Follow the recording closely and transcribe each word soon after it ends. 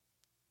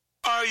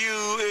Are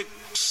you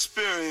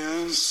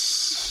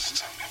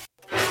experienced?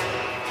 Have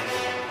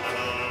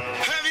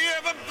you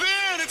ever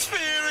been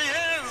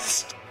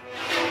experienced?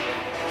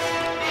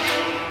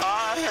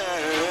 I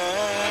have.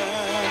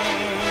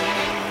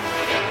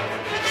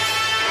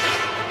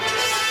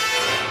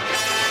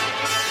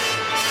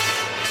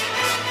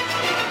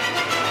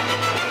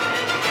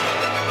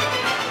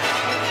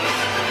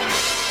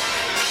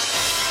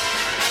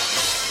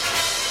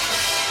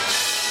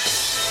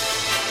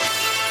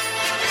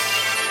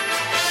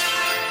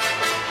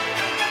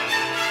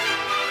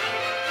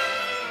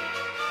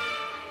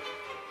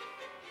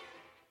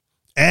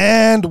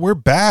 And we're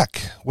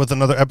back with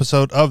another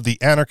episode of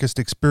the Anarchist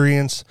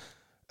Experience,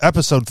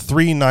 episode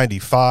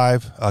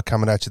 395,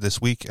 coming at you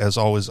this week. As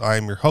always, I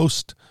am your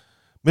host,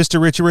 Mr.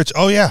 Richie Rich.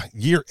 Oh, yeah,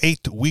 year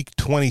 8, week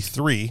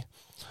 23.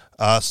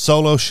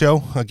 Solo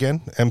show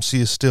again. MC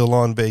is still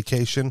on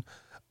vacation,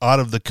 out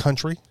of the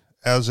country,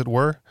 as it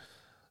were.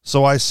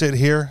 So I sit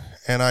here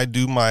and I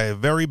do my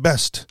very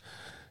best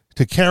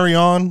to carry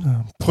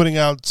on putting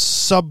out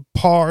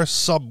subpar,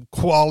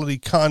 sub-quality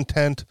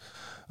content.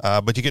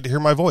 But you get to hear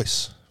my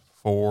voice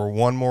for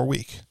one more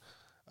week.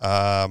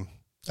 And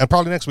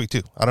probably next week,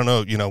 too. I don't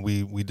know. You know,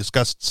 we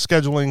discussed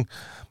scheduling,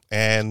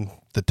 and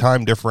the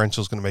time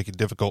differential is going to make it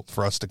difficult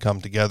for us to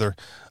come together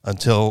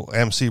until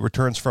MC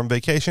returns from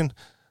vacation.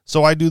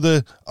 So I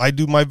do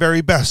my very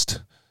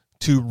best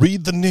to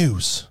read the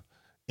news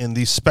in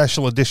these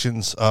special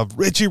editions of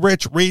Richie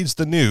Rich Reads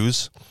the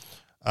News.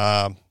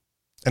 And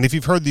if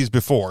you've heard these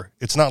before,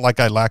 it's not like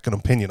I lack an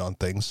opinion on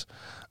things.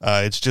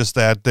 It's just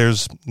that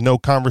there's no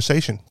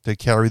conversation to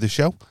carry the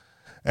show.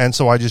 And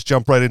so I just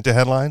jump right into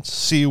headlines,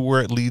 see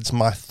where it leads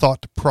my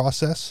thought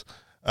process.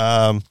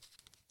 And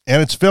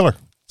it's filler.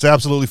 It's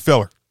absolutely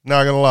filler.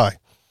 Not going to lie.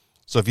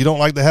 So if you don't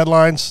like the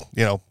headlines,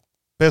 you know,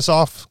 piss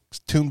off,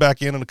 tune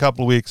back in a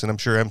couple of weeks, and I'm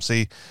sure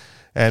MC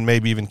and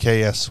maybe even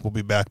KS will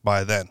be back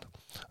by then.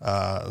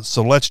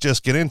 So let's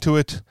just get into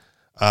it.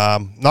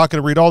 Not going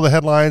to read all the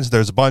headlines.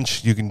 There's a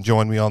bunch. You can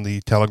join me on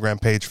the Telegram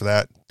page for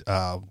that.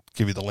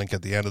 Give you the link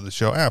at the end of the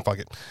show. Fuck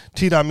it.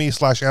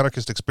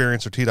 T.me/Anarchist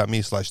Experience or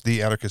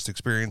T.me/The Anarchist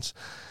Experience.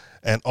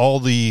 And all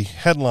the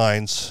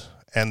headlines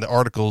and the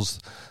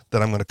articles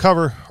that I'm going to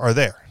cover are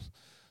there.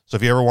 So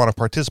if you ever want to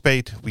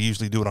participate, we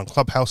usually do it on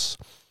Clubhouse.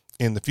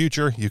 In the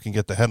future, you can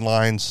get the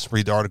headlines,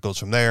 read the articles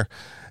from there.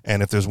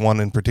 And if there's one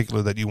in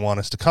particular that you want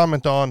us to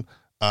comment on,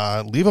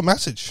 leave a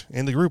message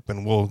in the group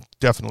and we'll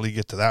definitely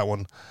get to that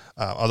one.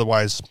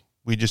 Otherwise,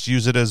 we just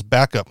use it as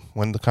backup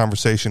when the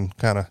conversation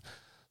kind of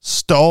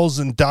stalls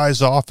and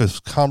dies off, as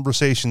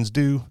conversations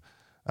do.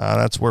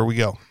 That's where we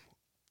go.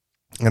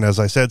 And as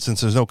I said,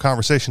 since there's no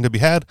conversation to be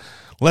had,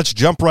 let's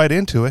jump right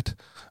into it.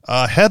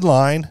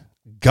 Headline,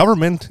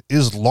 Government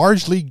is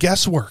Largely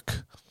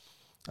Guesswork,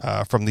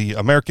 from the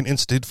American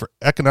Institute for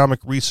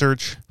Economic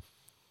Research.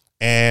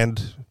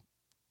 And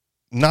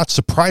not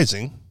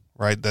surprising,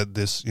 right, that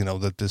this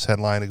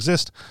headline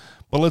exists.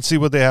 But let's see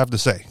what they have to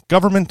say.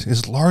 Government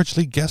is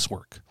largely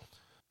guesswork.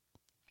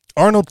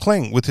 Arnold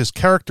Kling, with his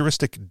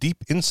characteristic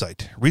deep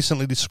insight,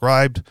 recently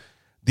described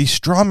the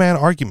straw man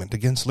argument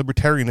against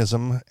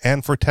libertarianism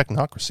and for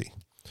technocracy.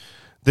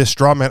 This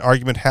straw man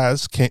argument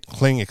has,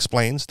 Kling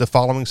explains, the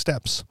following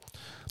steps.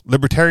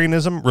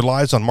 Libertarianism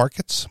relies on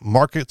markets.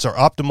 Markets are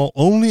optimal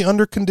only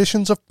under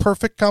conditions of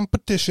perfect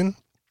competition.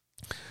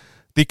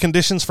 The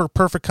conditions for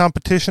perfect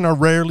competition are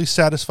rarely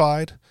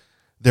satisfied.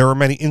 There are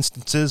many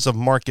instances of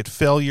market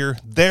failure.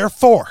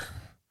 Therefore,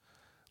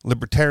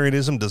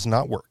 libertarianism does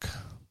not work.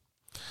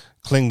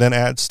 Kling then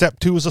adds, step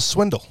 2 is a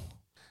swindle.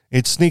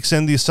 It sneaks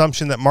in the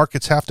assumption that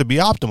markets have to be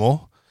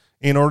optimal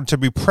in order to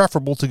be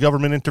preferable to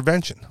government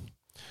intervention.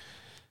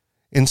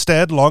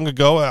 Instead, long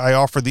ago, I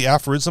offered the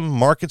aphorism,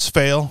 markets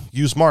fail,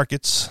 use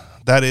markets.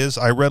 That is,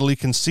 I readily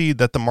concede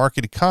that the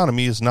market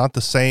economy is not the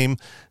same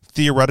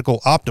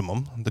theoretical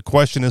optimum. The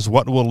question is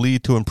what will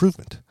lead to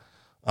improvement.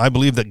 I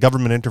believe that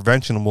government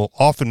intervention will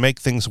often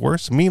make things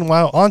worse.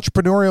 Meanwhile,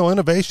 entrepreneurial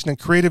innovation and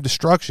creative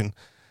destruction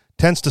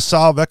tends to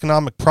solve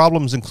economic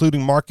problems,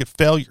 including market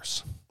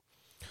failures.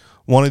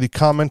 One of the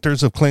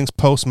commenters of Kling's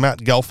post, Matt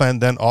Gelfand,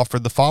 then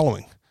offered the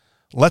following.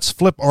 Let's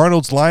flip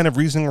Arnold's line of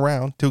reasoning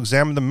around to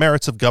examine the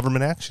merits of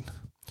government action.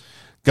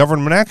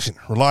 Government action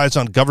relies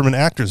on government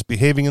actors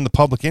behaving in the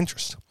public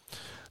interest.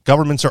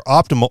 Governments are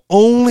optimal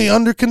only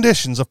under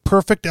conditions of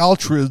perfect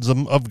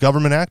altruism of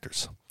government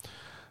actors.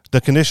 The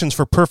conditions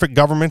for perfect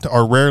government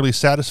are rarely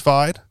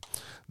satisfied.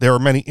 There are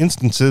many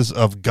instances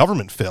of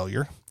government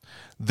failure.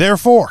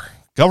 Therefore,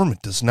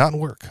 government does not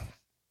work.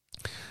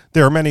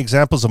 There are many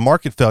examples of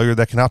market failure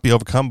that cannot be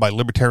overcome by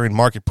libertarian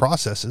market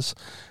processes,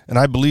 and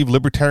I believe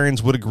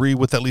libertarians would agree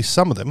with at least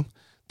some of them.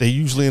 They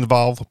usually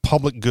involve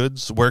public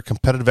goods where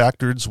competitive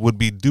actors would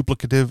be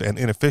duplicative and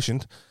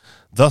inefficient.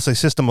 Thus, a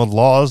system of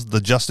laws,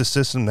 the justice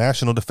system,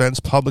 national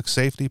defense, public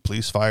safety,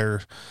 police,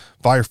 fire,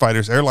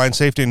 firefighters, airline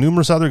safety, and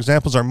numerous other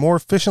examples are more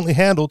efficiently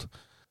handled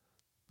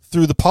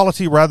through the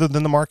polity rather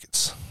than the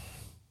markets.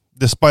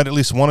 Despite at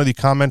least one of the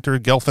commenter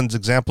Gelfand's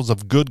examples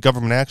of good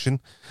government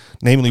action,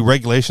 namely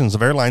regulations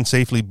of airline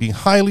safety, being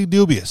highly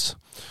dubious,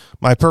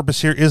 My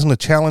purpose here isn't to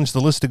challenge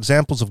the list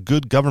examples of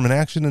good government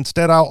action.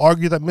 Instead, I'll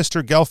argue that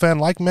Mr. Gelfand,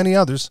 like many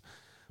others,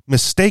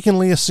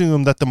 mistakenly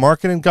assumed that the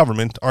market and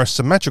government are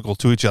symmetrical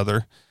to each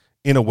other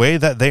in a way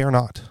that they are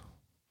not.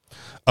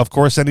 Of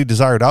course, any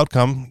desired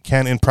outcome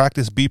can in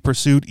practice be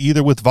pursued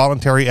either with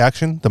voluntary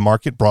action, the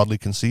market broadly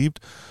conceived,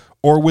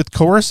 or with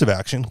coercive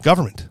action,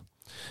 government.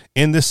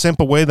 In this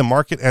simple way, the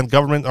market and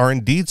government are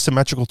indeed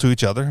symmetrical to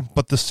each other,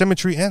 but the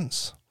symmetry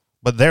ends.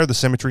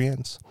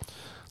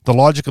 The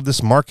logic of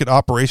this market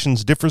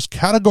operations differs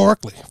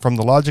categorically from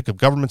the logic of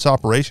government's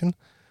operation.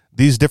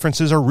 These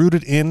differences are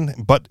rooted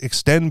in, but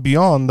extend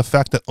beyond, the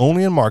fact that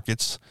only in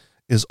markets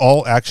is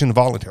all action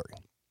voluntary.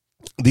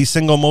 The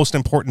single most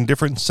important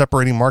difference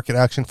separating market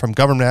action from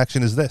government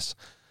action is this.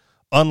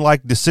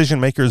 Unlike decision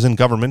makers in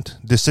government,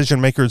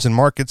 decision makers in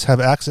markets have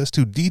access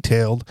to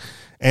detailed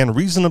and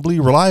reasonably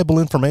reliable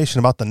information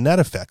about the net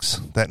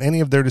effects that any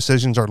of their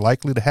decisions are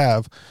likely to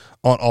have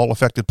on all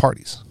affected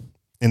parties.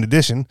 In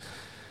addition,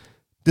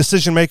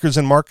 decision makers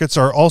in markets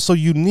are also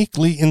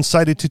uniquely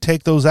incited to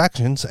take those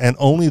actions, and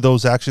only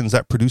those actions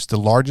that produce the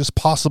largest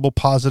possible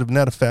positive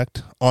net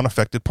effect on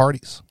affected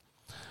parties.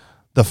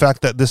 The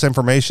fact that this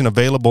information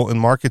available in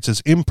markets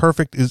is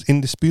imperfect is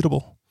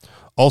indisputable.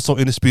 Also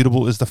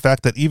indisputable is the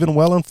fact that even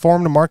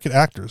well-informed market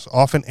actors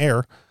often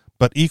err,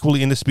 but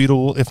equally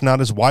indisputable, if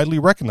not as widely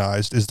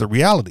recognized, is the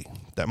reality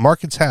that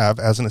markets have,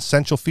 as an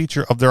essential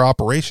feature of their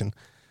operation,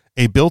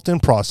 a built-in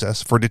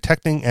process for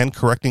detecting and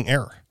correcting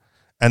error,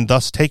 and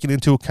thus taking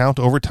into account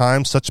over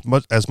time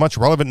as much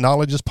relevant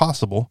knowledge as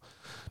possible.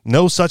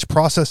 No such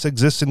process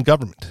exists in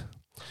government.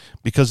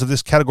 Because of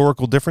this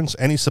categorical difference,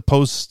 any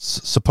supposed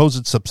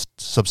substantive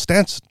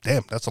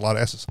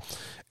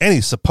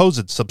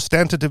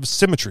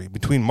symmetry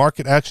between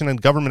market action and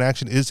government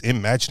action is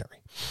imaginary.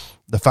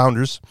 The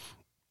foundational,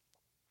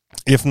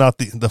 if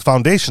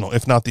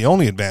not the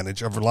only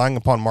advantage of relying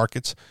upon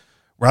markets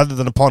rather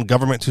than upon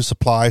government to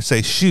supply,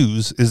 say,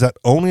 shoes, is that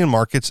only in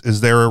markets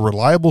is there a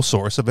reliable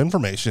source of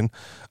information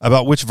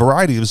about which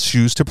variety of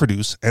shoes to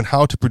produce and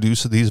how to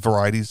produce these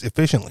varieties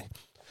efficiently.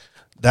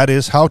 That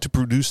is, how to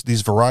produce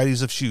these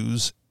varieties of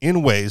shoes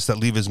in ways that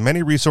leave as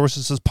many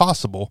resources as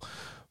possible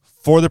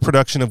for the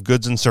production of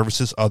goods and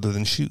services other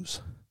than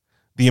shoes.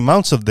 The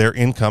amounts of their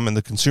income and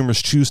the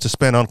consumers choose to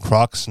spend on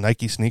Crocs,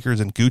 Nike sneakers,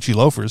 and Gucci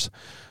loafers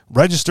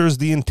registers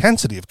the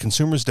intensity of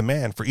consumers'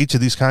 demand for each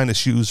of these kinds of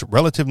shoes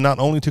relative not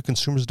only to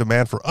consumers'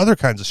 demand for other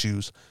kinds of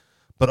shoes,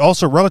 but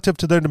also relative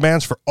to their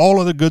demands for all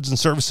other goods and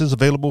services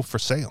available for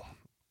sale.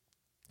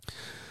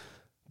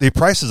 The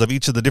prices of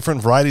each of the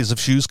different varieties of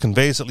shoes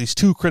conveys at least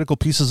two critical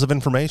pieces of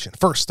information.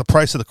 First, the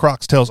price of the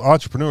Crocs tells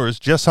entrepreneurs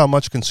just how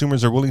much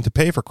consumers are willing to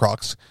pay for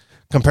Crocs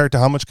compared to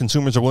how much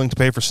consumers are willing to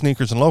pay for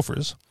sneakers and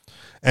loafers,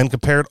 and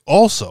compared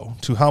also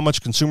to how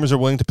much consumers are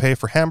willing to pay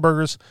for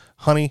hamburgers,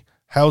 honey,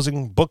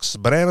 housing, books,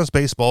 bananas,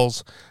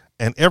 baseballs,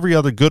 and every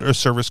other good or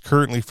service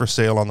currently for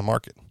sale on the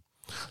market.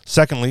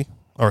 Second,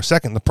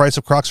 the price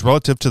of Crocs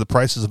relative to the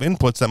prices of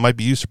inputs that might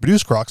be used to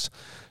produce Crocs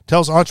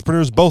tells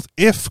entrepreneurs both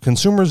if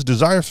consumers'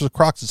 desire for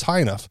Crocs is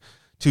high enough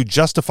to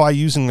justify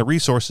using the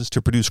resources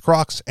to produce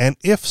Crocs, and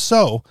if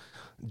so,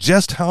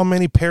 just how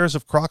many pairs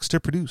of Crocs to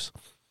produce.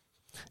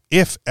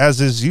 If, as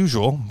is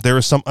usual, there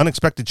is some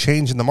unexpected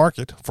change in the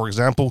market, for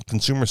example,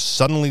 consumers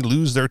suddenly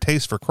lose their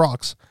taste for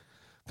Crocs,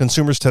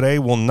 consumers today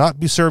will not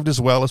be served as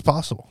well as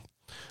possible.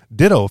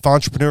 Ditto if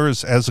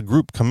entrepreneurs as a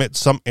group commit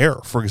some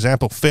error, for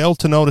example, fail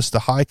to notice the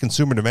high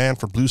consumer demand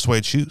for blue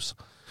suede shoes.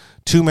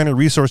 Too many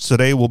resources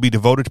today will be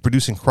devoted to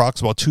producing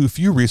Crocs, while too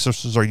few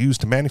resources are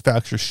used to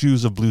manufacture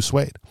shoes of blue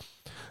suede.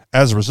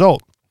 As a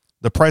result,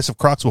 the price of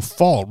Crocs will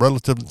fall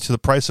relative to the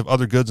price of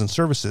other goods and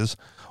services,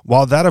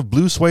 while that of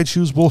blue suede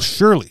shoes will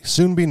surely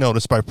soon be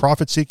noticed by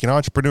profit-seeking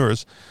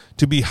entrepreneurs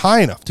to be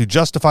high enough to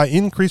justify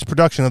increased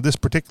production of this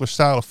particular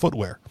style of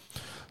footwear.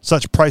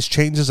 Such price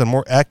changes and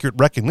more accurate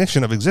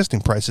recognition of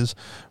existing prices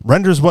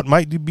renders what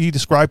might be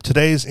described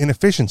today's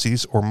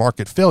inefficiencies or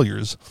market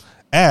failures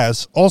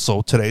as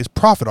also today's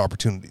profit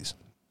opportunities.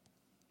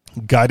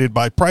 Guided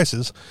by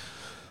prices,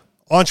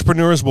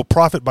 entrepreneurs will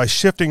profit by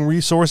shifting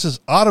resources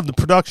out of the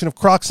production of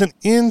Crocs and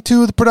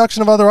into the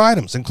production of other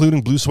items,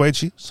 including blue suede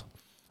shoes.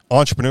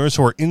 Entrepreneurs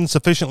who are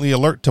insufficiently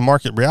alert to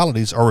market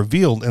realities are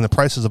revealed in the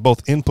prices of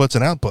both inputs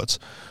and outputs,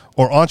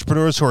 or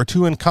entrepreneurs who are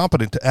too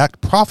incompetent to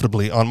act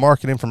profitably on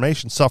market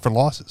information suffer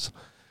losses.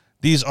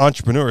 These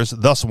entrepreneurs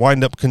thus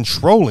wind up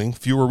controlling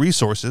fewer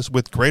resources,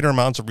 with greater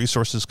amounts of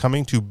resources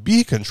coming to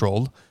be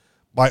controlled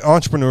by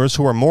entrepreneurs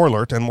who are more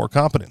alert and more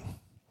competent.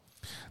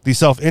 The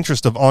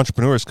self-interest of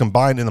entrepreneurs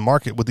combined in the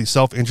market with the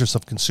self-interest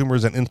of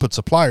consumers and input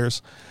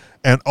suppliers,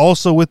 and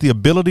also with the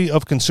ability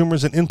of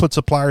consumers and input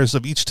suppliers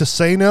of each to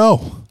say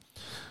no,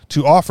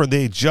 to offer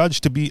they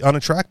judge to be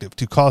unattractive,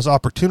 to cause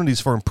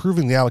opportunities for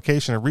improving the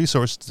allocation of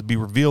resources to be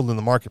revealed in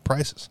the market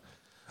prices.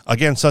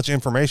 Again, such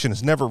information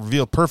is never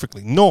revealed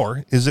perfectly,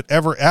 nor is it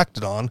ever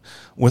acted on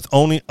with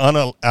only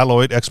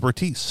unalloyed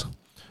expertise.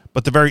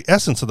 But the very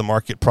essence of the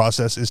market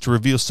process is to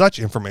reveal such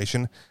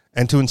information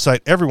and to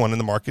incite everyone in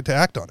the market to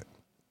act on it.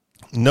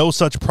 No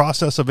such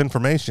process of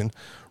information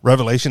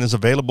revelation is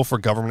available for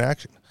government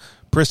action,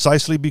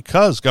 precisely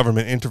because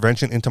government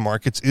intervention into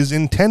markets is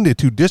intended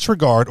to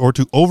disregard or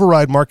to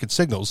override market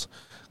signals.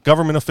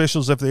 Government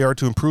officials, if they are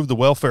to improve the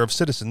welfare of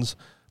citizens,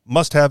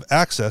 must have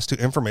access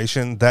to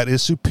information that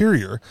is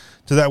superior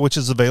to that which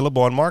is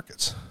available on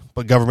markets.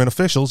 But government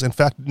officials, in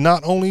fact,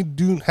 not only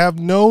do have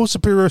no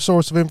superior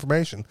source of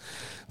information,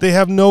 they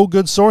have no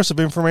good source of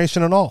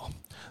information at all.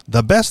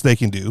 The best they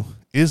can do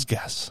is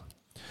guess.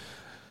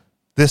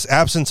 This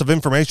absence of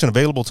information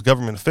available to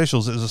government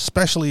officials is an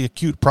especially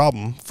acute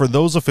problem for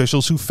those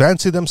officials who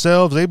fancy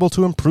themselves able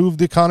to improve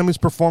the economy's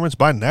performance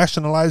by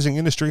nationalizing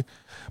industry,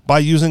 by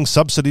using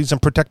subsidies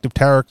and protective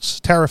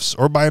tariffs,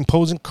 or by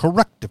imposing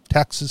corrective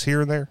taxes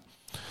here and there.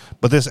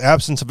 But this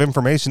absence of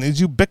information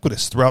is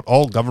ubiquitous throughout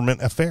all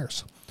government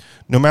affairs.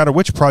 No matter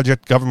which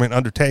project government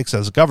undertakes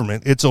as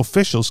government, its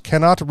officials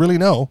cannot really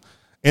know,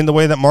 in the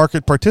way that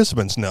market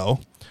participants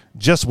know,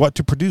 just what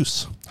to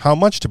produce, how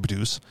much to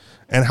produce,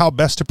 and how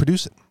best to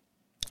produce it.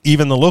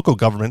 Even the local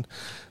government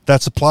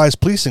that supplies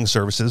policing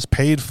services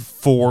paid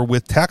for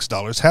with tax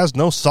dollars has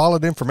no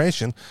solid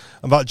information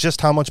about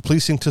just how much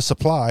policing to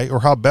supply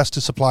or how best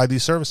to supply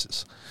these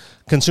services.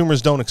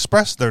 Consumers don't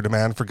express their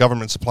demand for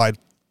government-supplied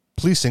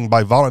policing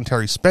by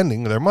voluntary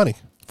spending their money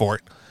for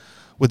it,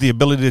 with the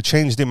ability to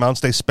change the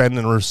amounts they spend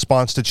in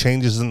response to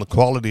changes in the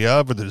quality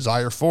of or the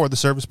desire for the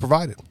service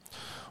provided.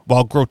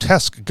 While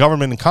grotesque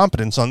government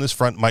incompetence on this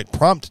front might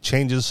prompt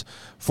changes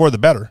for the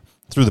better,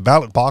 through the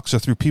ballot box or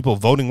through people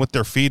voting with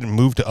their feet and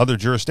move to other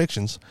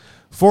jurisdictions,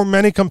 for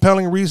many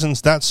compelling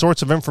reasons, that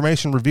sorts of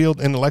information revealed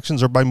in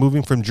elections or by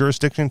moving from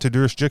jurisdiction to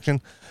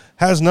jurisdiction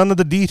has none of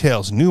the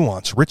details,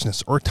 nuance,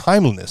 richness, or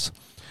timeliness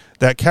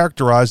that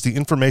characterize the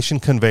information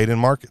conveyed in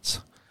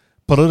markets.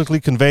 Politically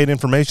conveyed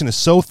information is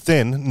so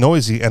thin,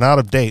 noisy, and out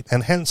of date,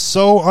 and hence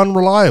so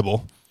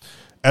unreliable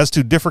as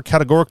to differ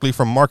categorically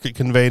from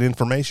market-conveyed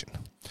information.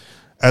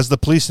 As the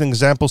policing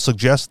example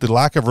suggests, the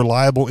lack of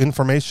reliable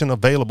information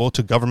available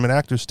to government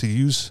actors to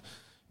use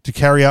to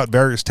carry out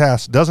various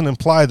tasks doesn't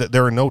imply that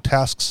there are no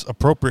tasks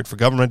appropriate for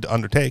government to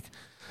undertake.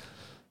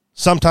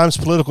 Sometimes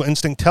political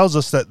instinct tells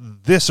us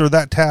that this or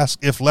that task,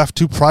 if left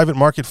to private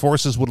market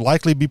forces, would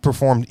likely be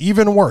performed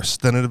even worse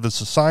than if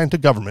it's assigned to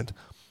government,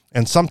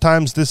 and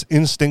sometimes this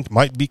instinct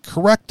might be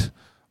correct,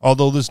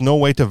 although there's no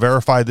way to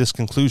verify this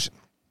conclusion.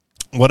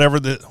 Whatever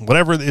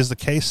is the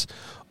case,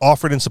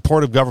 offered in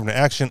support of government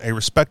action, a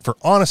respect for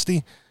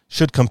honesty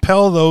should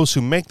compel those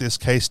who make this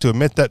case to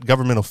admit that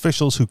government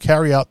officials who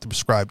carry out the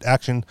prescribed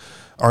action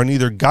are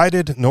neither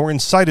guided nor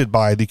incited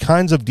by the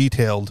kinds of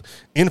detailed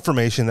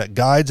information that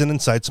guides and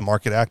incites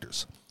market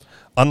actors.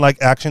 Unlike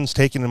actions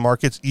taken in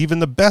markets, even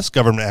the best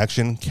government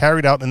action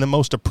carried out in the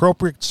most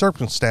appropriate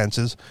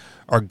circumstances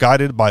are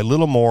guided by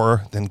little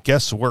more than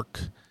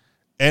guesswork.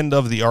 End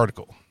of the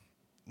article.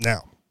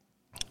 Now,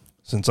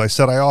 since I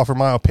said I offer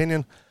my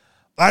opinion,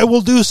 I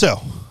will do so.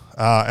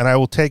 And I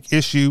will take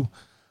issue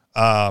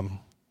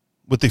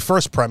with the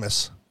first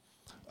premise.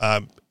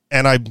 And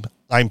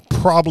I'm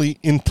probably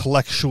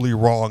intellectually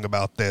wrong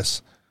about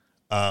this,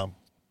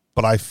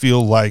 but I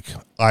feel like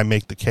I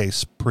make the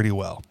case pretty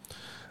well.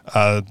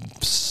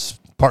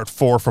 Part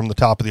 4 from the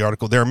top of the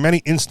article. There are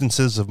many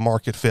instances of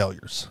market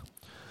failures.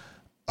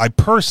 I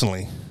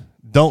personally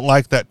don't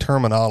like that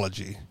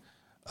terminology.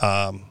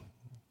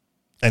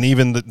 And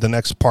even the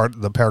next part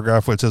of the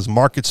paragraph where it says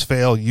markets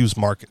fail, use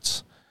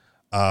markets.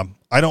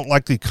 I don't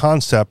like the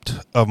concept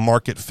of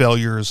market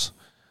failures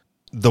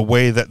the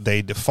way that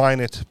they define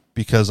it,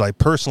 because I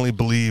personally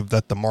believe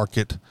that the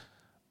market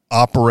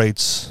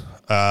operates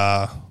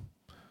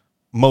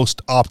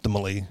most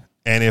optimally.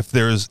 And if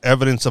there's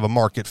evidence of a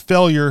market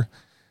failure,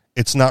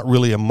 it's not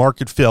really a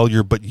market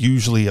failure, but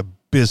usually a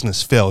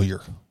business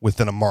failure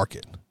within a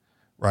market,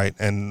 right?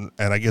 And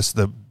I guess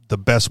the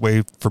best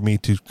way for me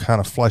to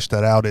kind of flesh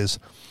that out is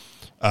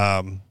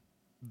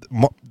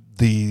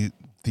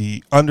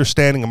the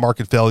understanding of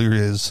market failure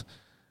is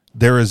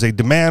there is a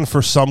demand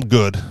for some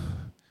good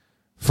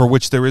for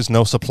which there is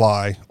no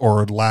supply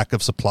or lack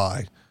of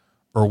supply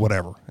or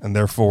whatever, and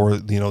therefore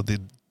the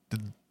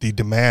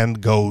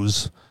demand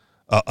goes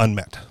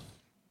unmet.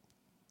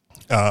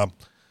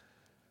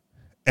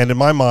 And in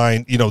my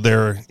mind,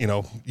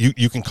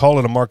 you can call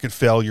it a market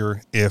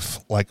failure if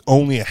like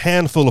only a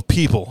handful of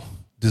people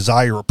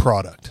desire a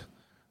product,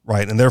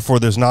 right? And therefore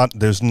there's not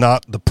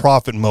the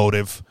profit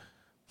motive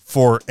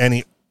for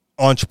any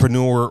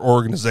entrepreneur or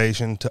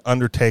organization to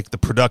undertake the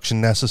production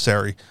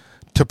necessary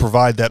to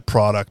provide that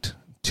product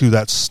to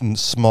that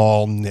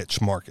small niche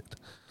market.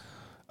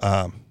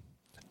 And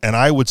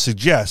I would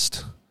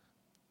suggest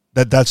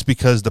that that's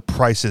because the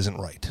price isn't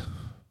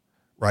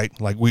right?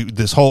 Like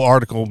this whole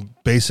article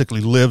basically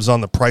lives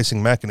on the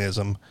pricing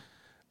mechanism,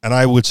 and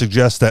I would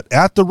suggest that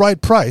at the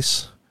right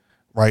price,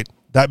 right,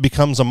 that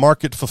becomes a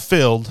market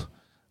fulfilled,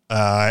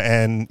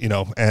 and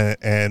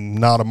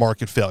not a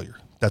market failure.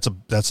 That's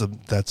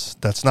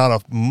not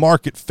a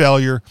market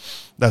failure.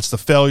 That's the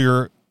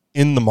failure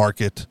in the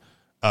market,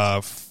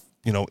 at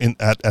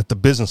the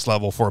business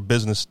level for a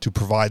business to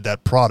provide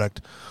that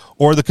product,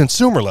 or the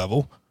consumer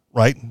level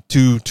right?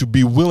 To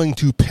be willing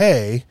to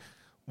pay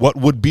what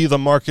would be the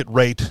market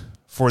rate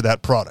for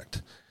that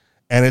product.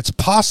 And it's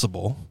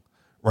possible,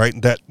 right,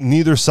 that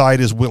neither side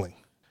is willing.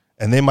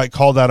 And they might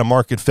call that a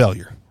market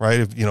failure, right?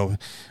 If,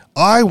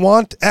 I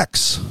want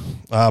X,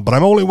 but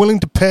I'm only willing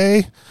to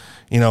pay,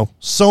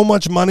 so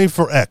much money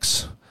for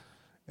X.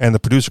 And the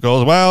producer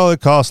goes, well,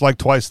 it costs like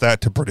twice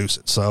that to produce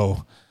it.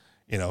 So,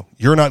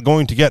 you're not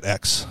going to get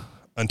X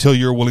until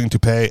you're willing to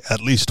pay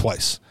at least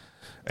twice.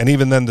 And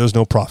even then there's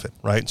no profit,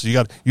 right? So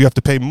you have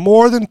to pay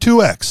more than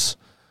 2X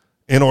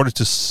in order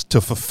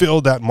to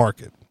fulfill that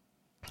market.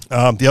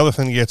 The other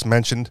thing that gets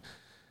mentioned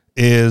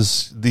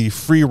is the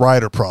free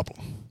rider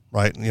problem.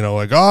 Right,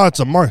 it's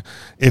a market.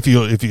 If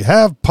you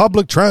have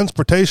public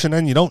transportation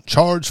and you don't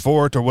charge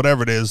for it or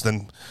whatever it is,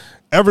 then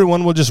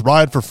everyone will just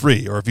ride for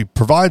free. Or if you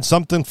provide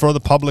something for the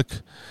public,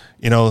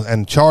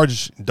 and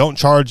don't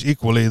charge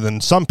equally,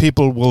 then some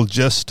people will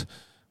just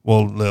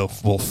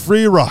will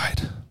free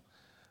ride.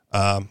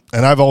 And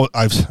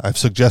I've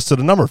suggested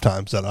a number of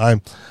times that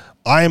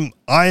I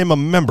am a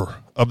member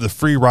of the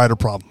free rider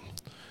problem.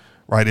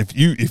 Right,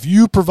 if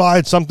you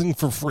provide something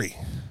for free,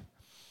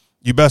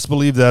 you best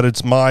believe that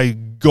it's my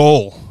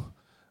goal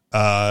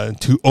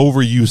to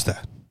overuse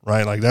that,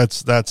 right? Like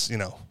that's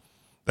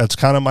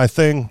kind of my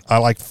thing. I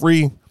like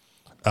free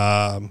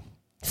to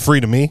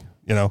me,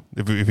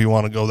 if you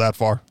want to go that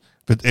far.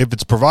 If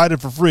it's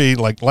provided for free,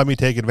 like let me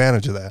take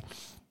advantage of that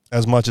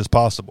as much as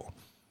possible.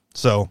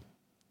 So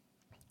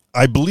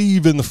I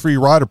believe in the free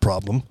rider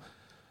problem.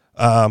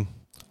 I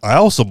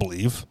also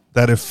believe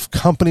that if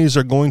companies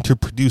are going to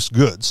produce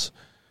goods,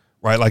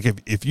 right, like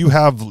if you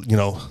have,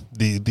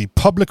 the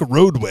public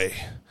roadway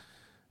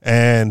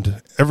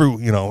and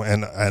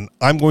and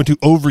I'm going to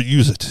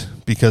overuse it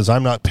because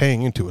I'm not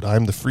paying into it.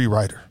 I'm the free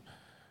rider,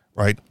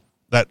 right?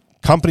 That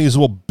companies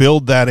will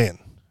build that in,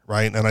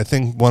 right? And I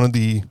think one of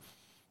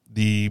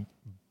the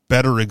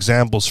better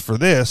examples for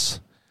this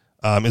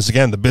is,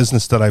 again, the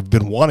business that I've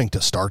been wanting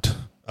to start,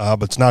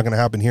 but it's not going to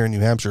happen here in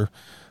New Hampshire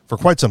for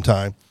quite some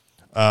time.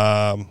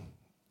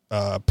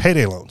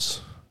 Payday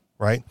loans,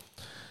 right?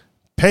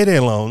 Payday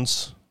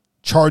loans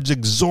charge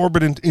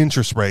exorbitant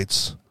interest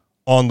rates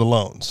on the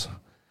loans.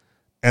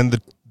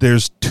 And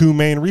there's two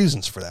main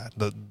reasons for that.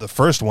 The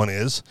first one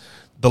is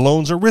the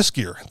loans are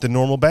riskier than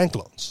normal bank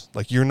loans.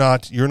 Like you're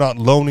not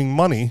loaning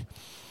money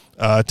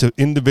to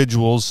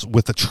individuals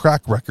with a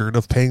track record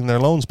of paying their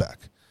loans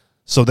back.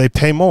 So they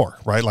pay more,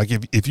 right? Like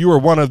if you are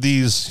one of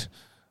these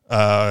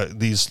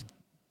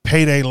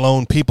payday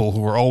loan people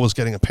who are always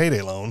getting a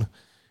payday loan,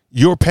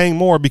 you're paying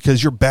more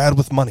because you're bad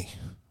with money.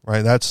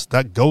 Right,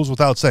 that goes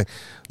without saying.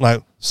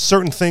 Like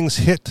certain things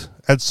hit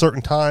at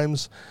certain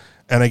times,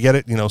 and I get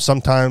it.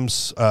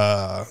 Sometimes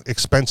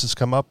expenses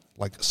come up,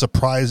 like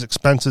surprise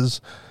expenses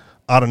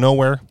out of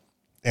nowhere,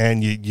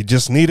 and you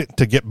just need it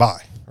to get by.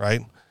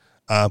 Right,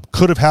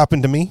 could have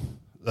happened to me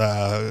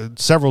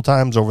several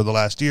times over the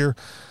last year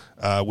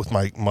with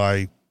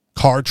my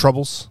car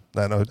troubles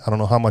that I don't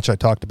know how much I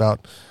talked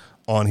about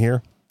on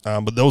here,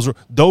 but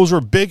those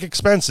were big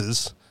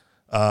expenses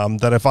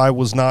that if I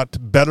was not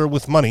better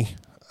with money,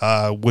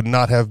 would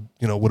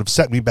have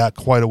set me back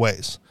quite a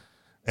ways,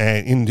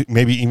 and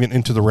maybe even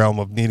into the realm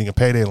of needing a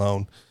payday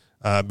loan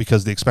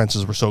because the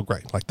expenses were so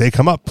great. Like they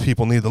come up,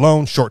 people need the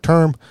loan short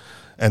term,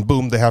 and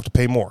boom, they have to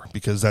pay more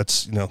because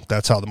that's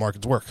how the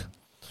markets work.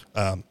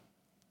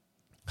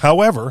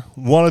 However,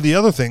 one of the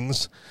other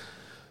things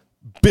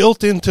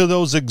built into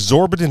those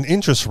exorbitant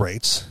interest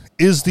rates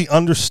is the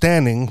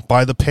understanding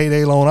by the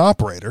payday loan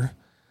operator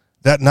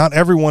that not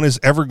everyone is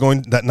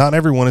going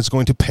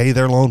to pay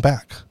their loan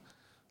back.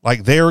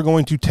 Like they are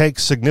going to take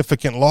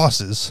significant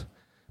losses,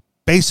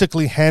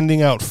 basically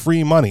handing out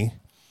free money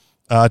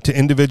to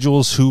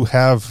individuals who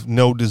have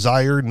no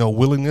desire, no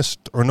willingness,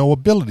 or no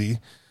ability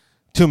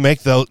to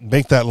make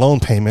that loan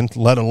payment,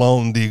 let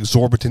alone the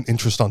exorbitant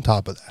interest on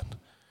top of that.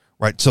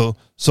 Right? So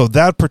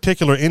that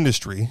particular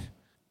industry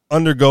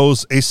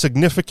undergoes a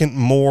significant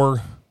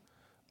more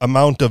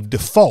amount of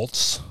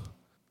defaults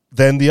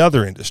than the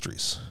other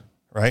industries,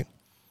 right?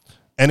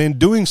 And in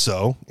doing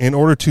so, in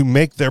order to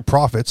make their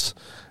profits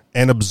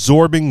and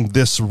absorbing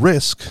this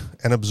risk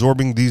and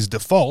absorbing these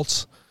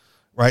defaults,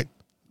 right,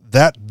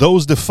 that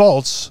those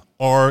defaults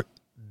are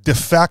de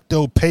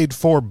facto paid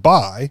for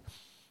by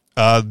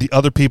the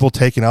other people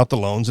taking out the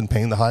loans and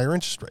paying the higher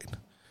interest rate,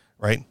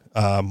 right?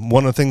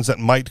 One of the things that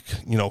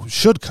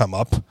should come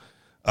up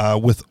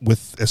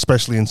with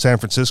especially in San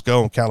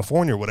Francisco and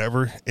California or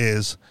whatever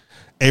is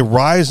a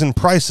rise in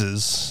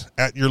prices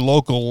at your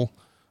local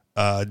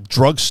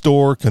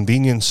drugstore,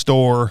 convenience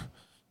store,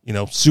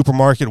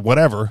 supermarket,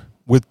 whatever,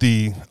 with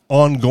the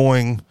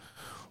ongoing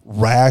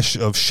rash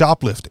of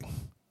shoplifting,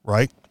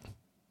 right?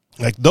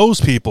 Like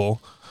those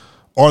people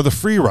are the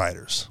free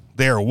riders.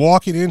 They are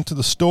walking into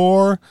the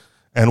store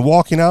and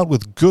walking out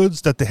with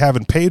goods that they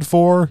haven't paid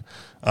for.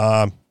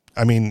 The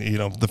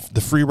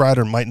free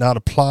rider might not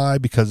apply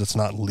because it's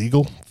not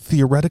legal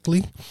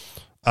theoretically,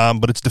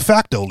 but it's de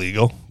facto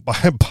legal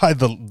by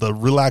the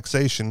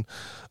relaxation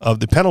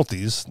of the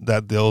penalties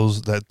that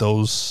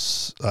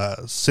those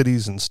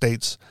cities and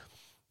states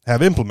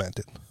have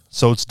implemented.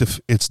 So it's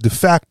de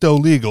facto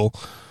legal,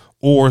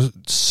 or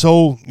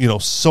so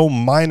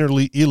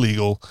minorly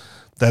illegal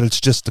that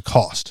it's just the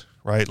cost,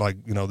 right?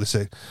 Like, they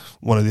say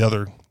one of the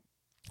other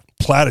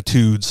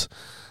platitudes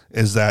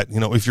is that,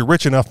 if you're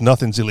rich enough,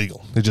 nothing's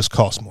illegal. It just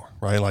costs more,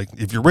 right? Like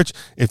if you're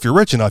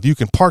rich enough, you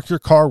can park your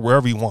car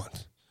wherever you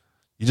want.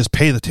 You just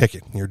pay the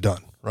ticket and you're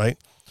done, right?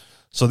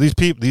 So these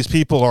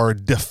people are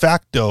de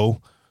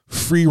facto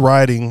free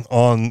riding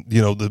on,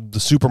 the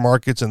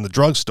supermarkets and the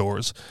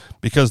drugstores,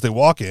 because they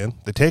walk in,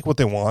 they take what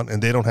they want,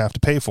 and they don't have to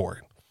pay for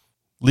it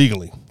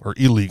legally or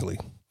illegally.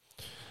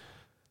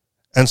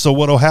 And so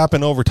what will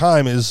happen over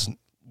time is,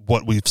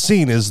 what we've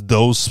seen is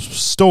those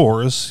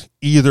stores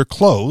either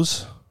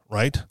close,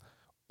 right,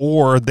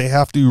 or they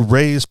have to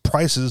raise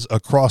prices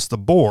across the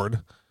board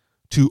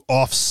to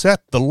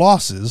offset the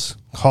losses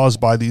caused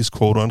by these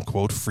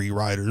quote-unquote free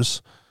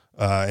riders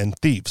and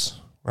thieves,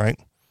 right?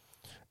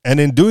 And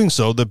in doing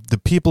so,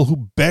 the people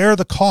who bear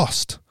the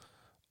cost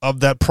of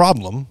that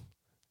problem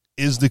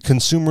is the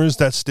consumers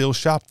that still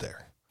shop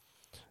there.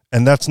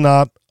 And that's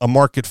not a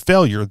market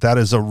failure. That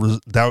is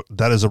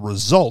a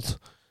result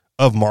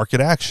of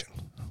market action.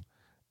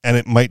 And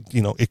it might,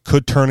 it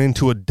could turn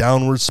into a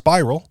downward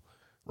spiral,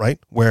 right,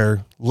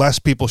 where less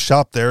people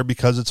shop there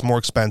because it's more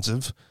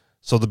expensive,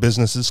 so the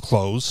businesses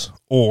close,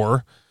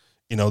 or,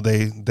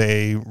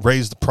 they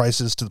raise the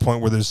prices to the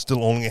point where there's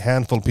still only a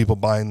handful of people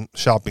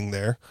shopping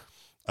there,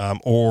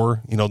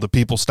 or, the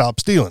people stop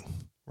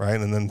stealing, right,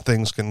 and then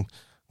things can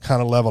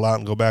kind of level out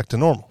and go back to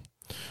normal.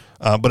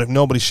 But if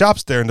nobody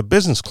shops there and the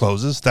business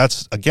closes,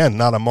 that's, again,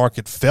 not a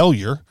market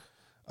failure.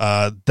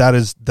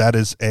 That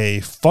is a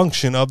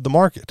function of the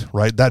market,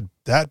 right?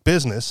 That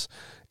business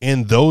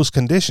in those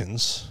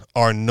conditions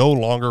are no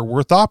longer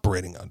worth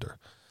operating under.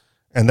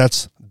 And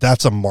that's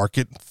a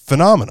market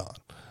phenomenon.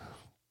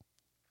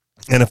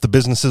 And if the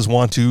businesses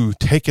want to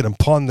take it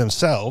upon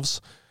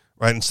themselves,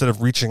 right, instead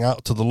of reaching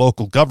out to the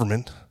local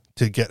government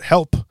to get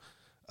help,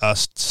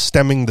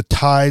 stemming the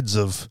tides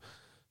of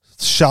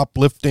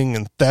shoplifting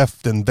and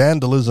theft and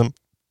vandalism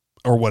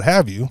or what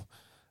have you,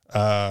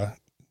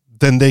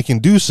 then they can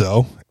do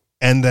so.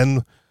 And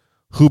then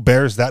who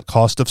bears that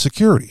cost of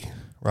security,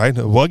 right?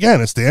 Well,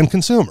 again, it's the end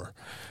consumer,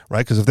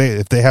 right? Because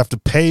if they have to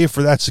pay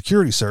for that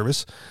security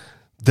service,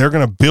 they're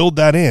going to build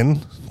that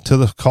in to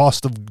the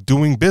cost of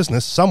doing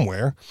business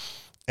somewhere,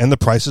 and the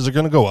prices are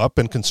going to go up,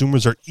 and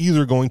consumers are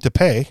either going to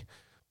pay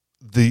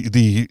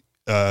the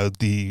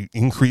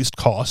increased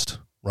cost,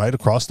 right,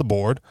 across the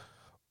board,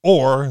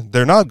 or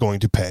they're not going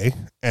to pay.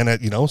 And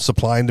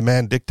supply and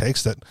demand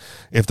dictates that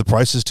if the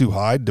price is too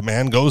high,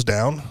 demand goes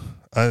down,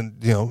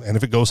 and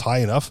if it goes high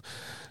enough,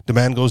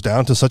 demand goes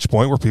down to such a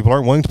point where people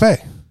aren't willing to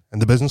pay,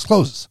 and the business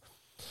closes.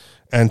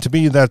 And to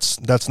me, that's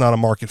not a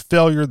market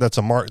failure. That's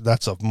a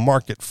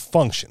market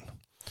function.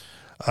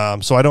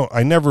 So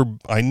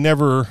I've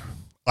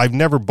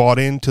never bought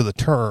into the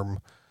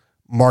term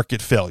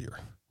market failure,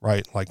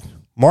 right? Like,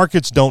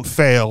 markets don't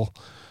fail.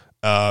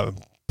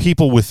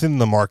 People within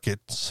the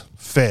markets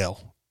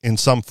fail in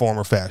some form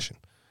or fashion,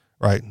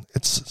 right?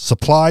 It's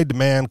supply,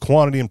 demand,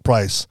 quantity, and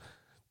price.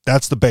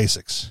 That's the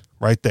basics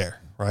right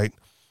there, right?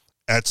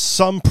 At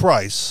some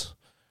price,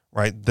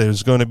 right,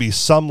 there's going to be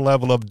some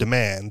level of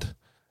demand,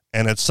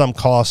 and at some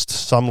cost,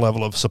 some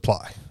level of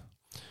supply.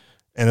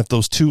 And if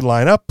those two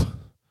line up,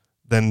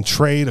 then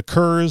trade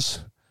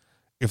occurs.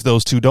 If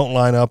those two don't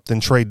line up, then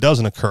trade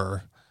doesn't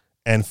occur.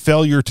 And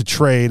failure to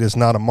trade is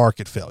not a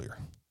market failure,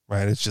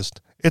 right?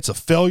 It's a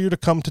failure to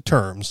come to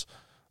terms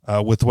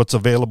with what's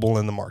available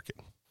in the market.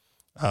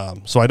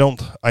 So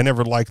I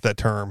never liked that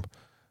term,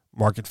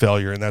 market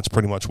failure, and that's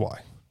pretty much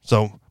why.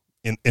 So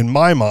in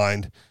my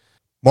mind,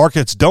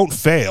 markets don't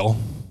fail,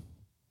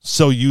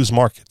 so use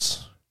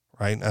markets,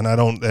 right?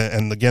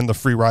 And again, the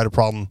free rider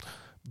problem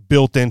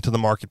built into the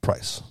market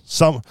price.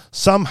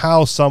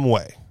 Somehow, some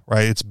way,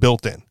 right? It's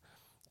built in.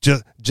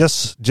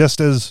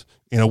 Just as,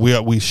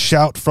 we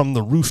shout from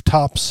the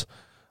rooftops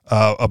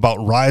about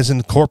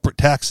rising corporate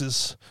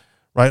taxes,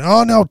 right?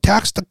 Oh no,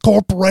 tax the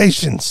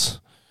corporations.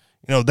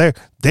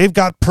 They've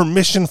got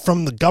permission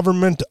from the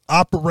government to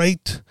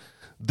operate.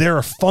 They're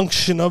a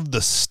function of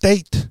the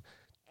state.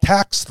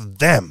 Tax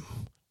them.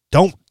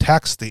 Don't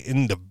tax the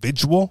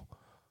individual.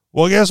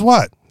 Well, guess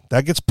what?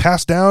 That gets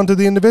passed down to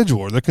the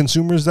individual or the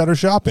consumers that are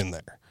shopping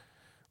there,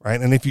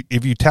 right? And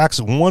if you tax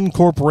one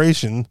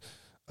corporation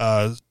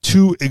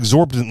too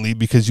exorbitantly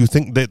because you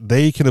think that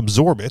they can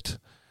absorb it,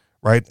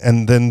 right,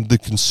 and then the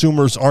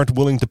consumers aren't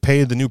willing to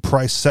pay the new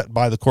price set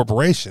by the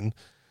corporation,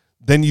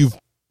 then you've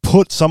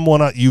put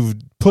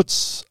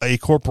a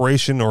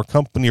corporation or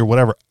company or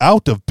whatever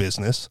out of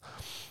business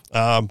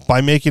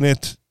by making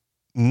it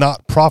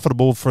not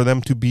profitable for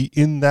them to be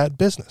in that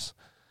business.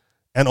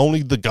 And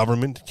only the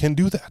government can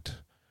do that,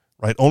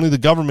 right? Only the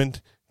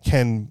government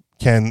can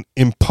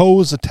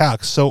impose a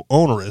tax so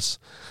onerous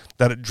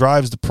that it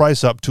drives the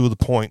price up to the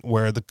point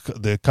where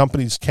the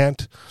companies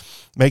can't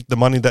make the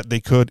money that they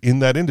could in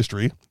that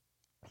industry,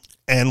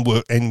 and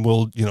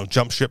will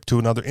jump ship to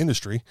another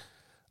industry.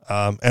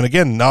 And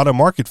again, not a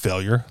market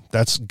failure.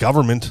 That's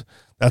government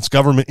That's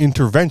government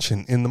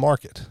intervention in the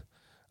market.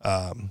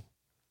 And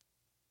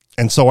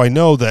so I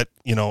know that,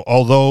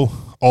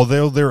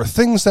 although there are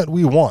things that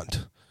we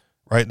want,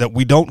 right, that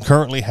we don't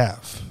currently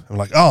have. I'm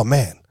like, oh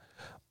man,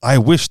 I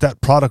wish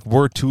that product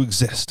were to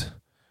exist,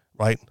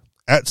 right?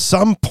 At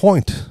some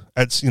point,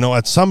 at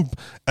some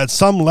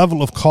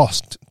level of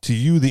cost to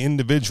you, the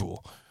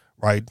individual,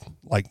 right?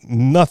 Like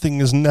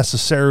nothing is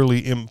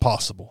necessarily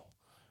impossible,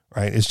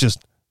 right? It's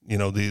just,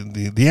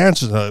 the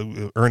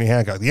answer, Ernie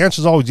Hancock, the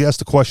answer is always yes.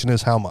 The question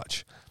is how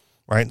much,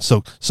 right?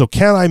 So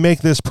can I make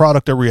this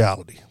product a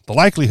reality? The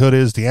likelihood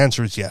is the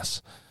answer is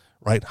yes,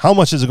 right? How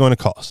much is it going to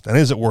cost? And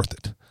is it worth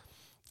it?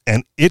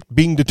 And it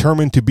being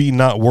determined to be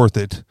not worth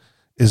it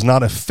is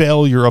not a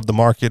failure of the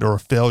market or a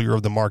failure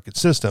of the market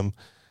system.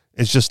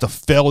 It's just a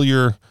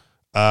failure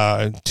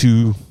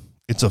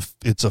it's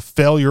a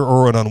failure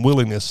or an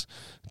unwillingness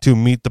to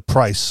meet the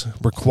price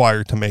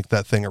required to make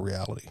that thing a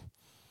reality.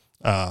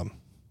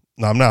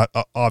 Now I'm not,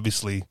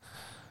 obviously,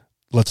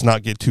 let's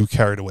not get too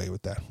carried away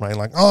with that, right?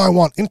 Like, oh, I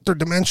want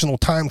interdimensional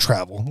time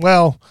travel.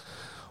 Well,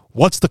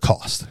 what's the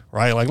cost,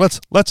 right? Like,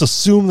 let's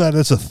assume that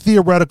it's a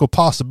theoretical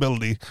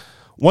possibility.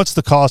 What's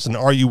the cost, and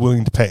are you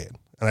willing to pay it?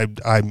 And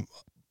I'm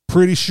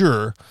pretty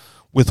sure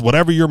with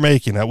whatever you're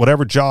making at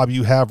whatever job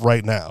you have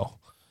right now,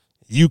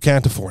 you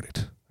can't afford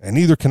it, and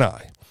neither can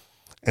I.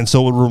 And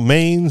so it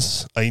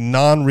remains a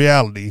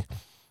non-reality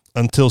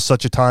until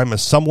such a time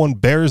as someone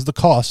bears the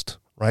cost,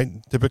 right?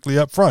 Typically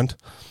up front,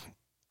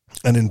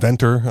 an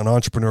inventor, an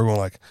entrepreneur going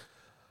like,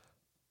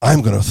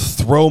 I'm going to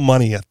throw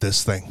money at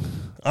this thing.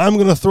 I'm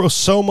going to throw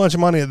so much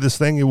money at this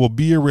thing, it will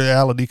be a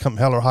reality come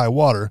hell or high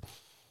water.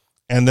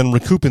 And then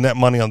recouping that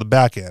money on the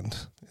back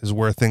end is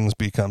where things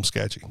become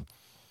sketchy.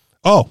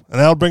 Oh, and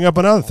that'll bring up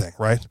another thing,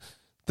 right?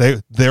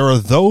 There are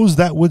those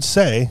that would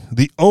say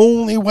the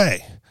only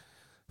way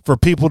for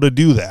people to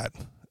do that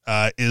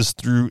is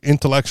through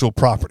intellectual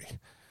property,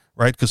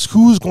 right? Because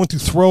who's going to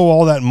throw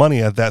all that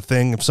money at that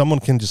thing if someone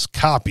can just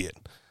copy it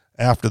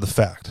after the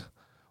fact?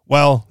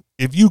 Well,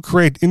 if you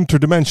create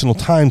interdimensional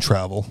time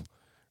travel,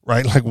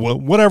 right, like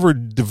whatever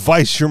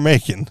device you're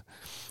making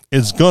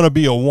is going to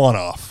be a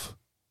one-off,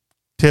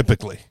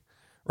 typically,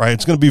 right?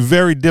 It's going to be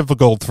very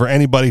difficult for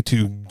anybody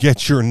to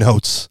get your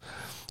notes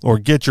or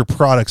get your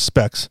product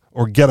specs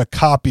or get a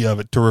copy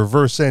of it to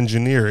reverse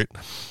engineer it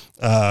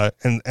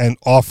and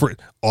offer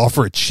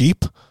it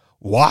cheap.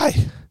 Why?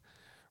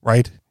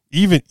 Right?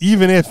 Even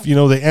if,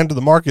 they enter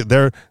the market,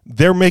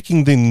 they're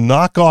making the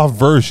knockoff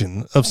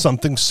version of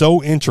something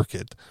so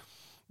intricate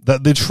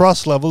that the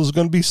trust level is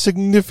going to be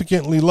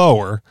significantly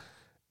lower,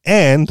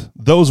 and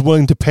those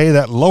willing to pay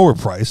that lower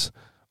price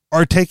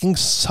are taking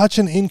such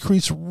an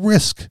increased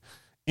risk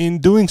in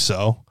doing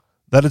so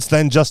that it's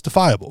then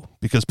justifiable,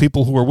 because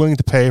people who are willing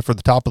to pay for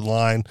the top of the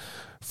line,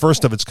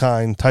 first of its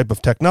kind type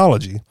of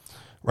technology,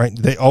 right,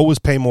 they always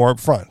pay more up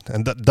front,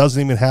 and that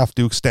doesn't even have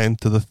to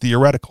extend to the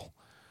theoretical,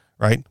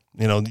 right?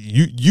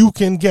 You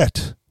can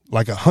get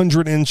like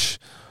 100-inch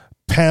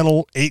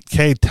panel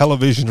 8K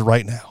television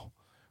right now,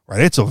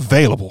 right? It's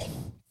available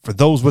for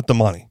those with the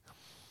money,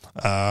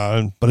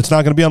 but it's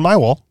not going to be on my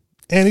wall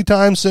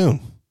anytime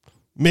soon.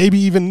 Maybe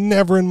even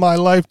never in my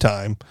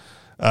lifetime,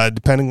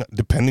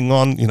 depending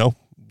on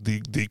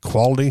the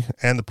quality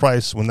and the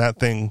price when that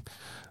thing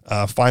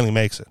finally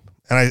makes it.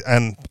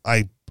 And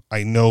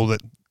I know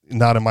that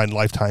not in my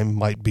lifetime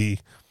might be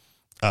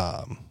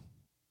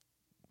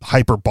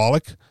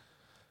hyperbolic,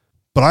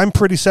 but I'm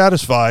pretty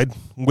satisfied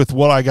with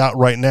what I got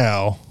right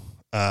now,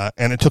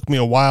 and it took me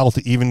a while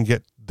to even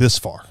get this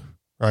far,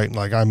 right?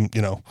 Like I'm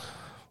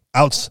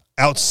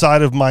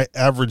outside of my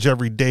average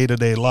every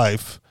day-to-day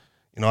life.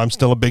 I'm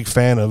still a big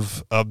fan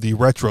of the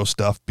retro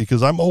stuff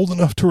because I'm old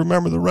enough to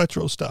remember the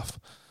retro stuff.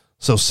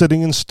 So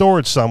sitting in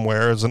storage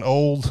somewhere is an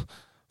old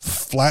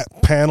flat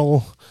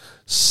panel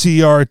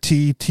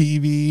CRT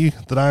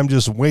TV that I'm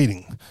just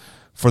waiting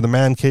for the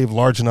man cave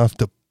large enough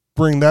to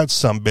bring that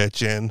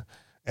sumbitch in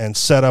and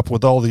set up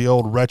with all the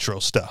old retro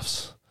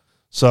stuffs.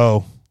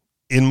 So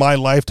in my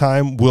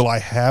lifetime, will I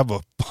have a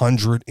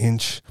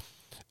 100-inch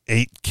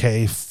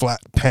 8K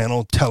flat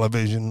panel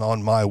television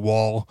on my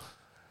wall?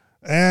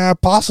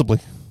 Possibly,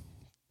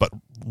 but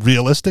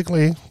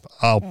realistically,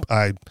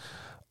 I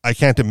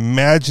can't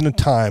imagine a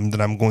time that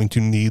I'm going to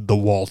need the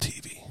wall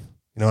TV. You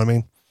know what I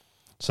mean?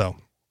 So,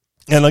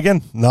 and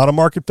again, not a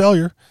market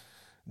failure.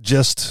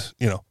 Just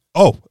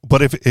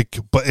but if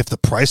the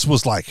price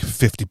was like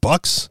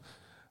 $50,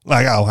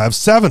 like I'll have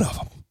 7 of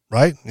them,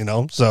 right?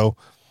 So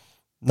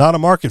not a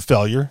market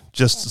failure,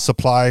 just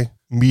supply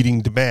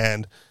meeting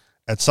demand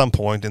at some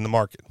point in the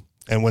market.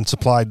 And when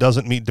supply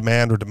doesn't meet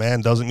demand or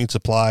demand doesn't meet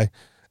supply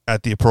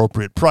at the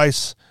appropriate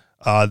price,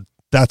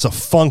 that's a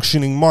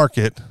functioning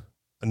market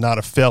and not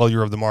a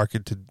failure of the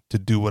market to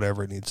do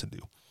whatever it needs to do.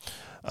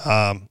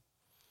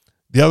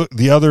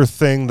 The other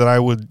thing that I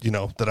would,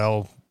 that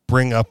I'll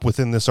bring up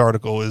within this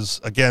article is,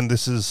 again,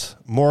 this is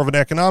more of an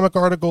economic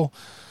article,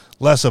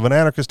 less of an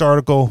anarchist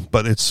article,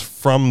 but it's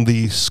from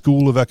the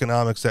school of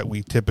economics that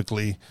we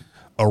typically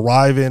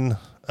arrive in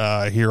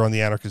here on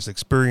the Anarchist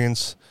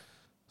Experience.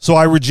 So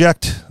I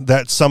reject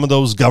that some of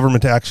those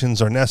government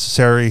actions are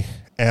necessary,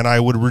 and I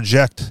would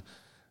reject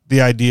the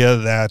idea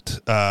that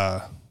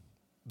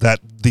that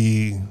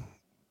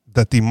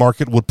the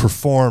market would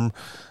perform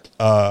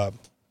that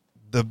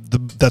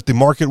the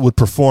market would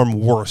perform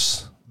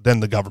worse than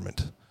the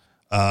government,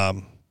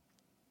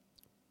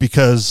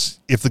 because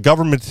if the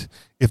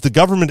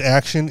government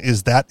action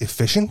is that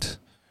efficient,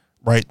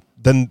 right,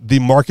 then the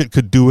market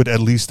could do it at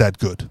least that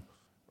good,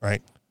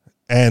 right?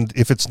 And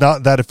if it's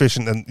not that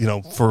efficient, and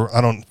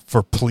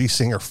for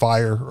policing or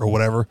fire or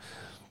whatever,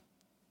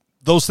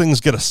 those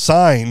things get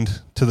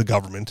assigned to the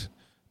government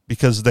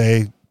because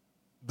they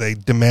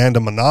demand a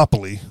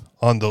monopoly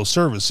on those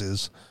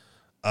services.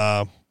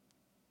 But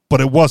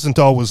it wasn't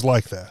always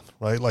like that,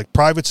 right? Like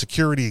private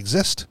security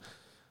exists.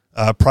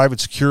 Private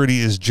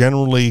security is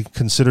generally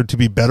considered to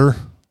be better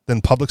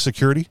than public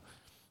security,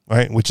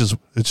 right? Which is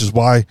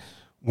why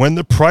when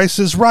the price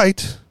is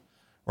right,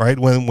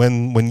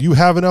 when you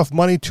have enough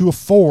money to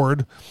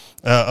afford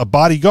a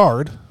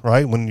bodyguard,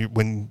 right?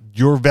 When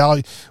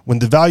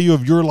the value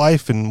of your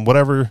life and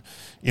whatever,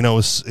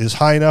 is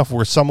high enough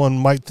where someone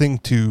might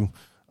think to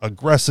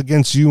aggress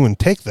against you and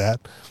take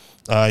that,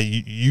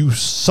 you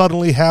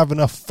suddenly have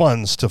enough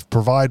funds to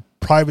provide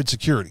private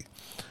security,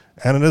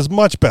 and it is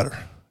much better,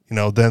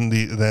 than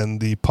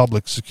the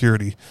public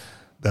security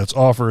that's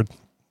offered.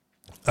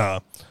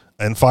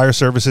 And fire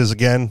services,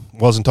 again,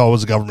 wasn't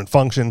always a government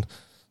function.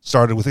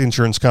 Started with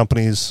insurance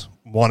companies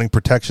wanting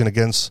protection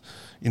against,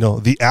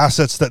 the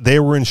assets that they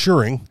were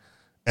insuring,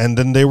 and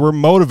then they were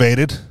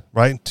motivated,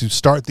 right, to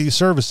start these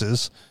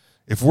services.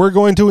 If we're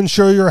going to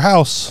insure your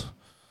house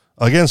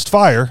against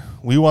fire,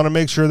 we want to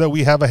make sure that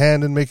we have a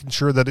hand in making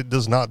sure that it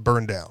does not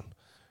burn down,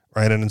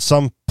 right? And at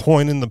some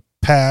point in the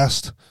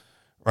past,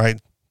 right,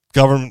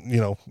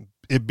 government,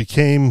 it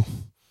became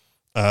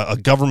a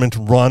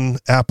government-run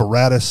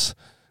apparatus,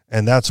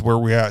 and that's where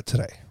we're at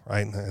today,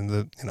 right?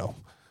 And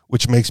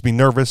which makes me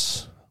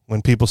nervous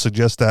when people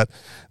suggest that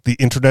the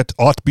internet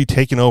ought to be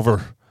taken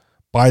over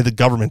by the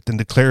government and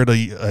declared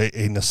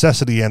a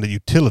necessity and a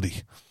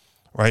utility,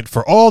 right,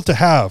 for all to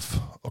have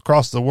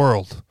across the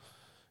world.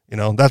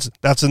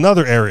 That's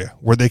another area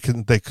where they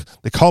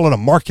call it a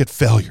market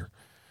failure,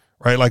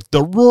 right? Like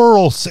the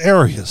rural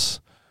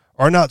areas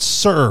are not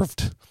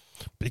served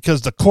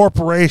because the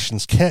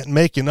corporations can't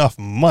make enough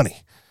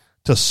money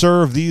to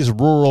serve these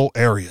rural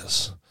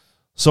areas.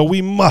 So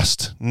we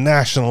must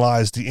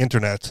nationalize the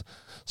internet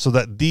so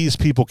that these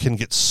people can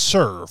get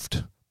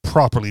served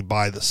properly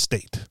by the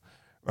state.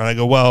 And I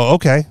go, well,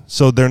 okay,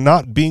 so they're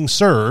not being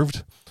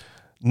served,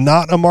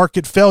 not a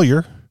market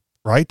failure,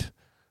 right?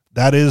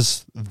 That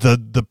is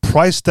the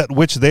price at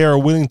which they are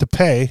willing to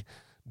pay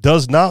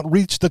does not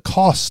reach the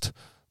cost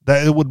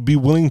that it would be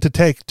willing to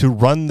take to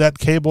run that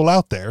cable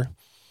out there.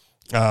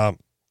 And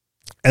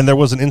there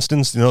was an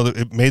instance,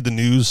 it made the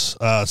news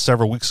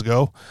several weeks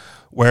ago,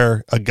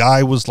 where a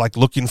guy was like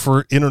looking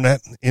for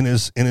internet in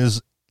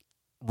his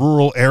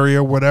rural area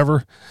or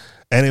whatever,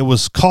 and it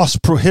was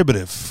cost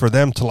prohibitive for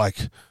them to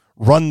like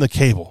run the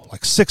cable,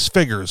 like 6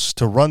 figures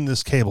to run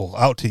this cable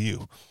out to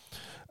you.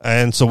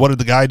 And so what did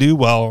the guy do?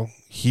 Well,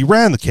 he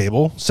ran the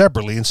cable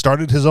separately and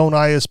started his own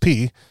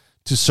ISP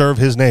to serve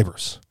his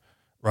neighbors,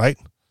 right?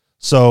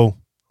 So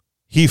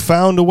he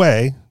found a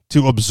way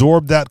to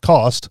absorb that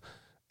cost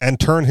and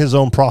turn his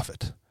own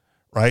profit,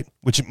 right?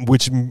 Which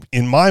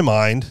in my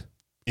mind,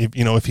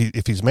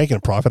 if he's making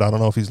a profit, I don't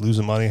know if he's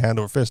losing money hand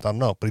over fist, I don't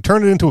know, but he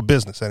turned it into a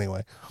business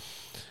anyway.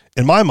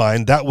 In my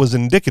mind, that was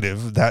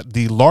indicative that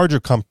the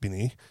larger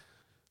company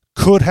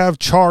could have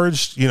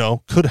charged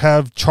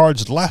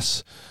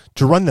less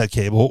to run that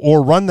cable,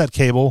 or run that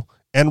cable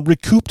and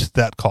recouped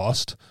that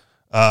cost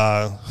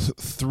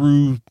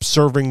through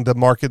serving the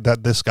market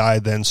that this guy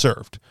then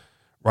served,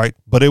 right?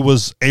 But it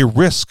was a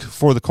risk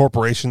for the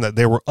corporation that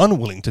they were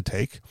unwilling to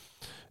take,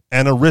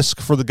 and a risk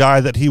for the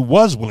guy that he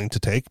was willing to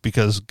take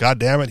because, God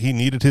damn it, he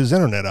needed his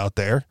internet out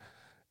there.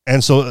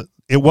 And so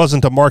it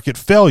wasn't a market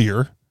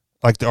failure,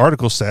 like the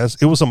article says.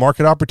 It was a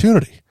market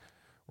opportunity,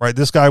 right?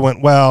 This guy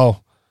went,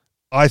 well,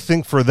 I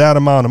think for that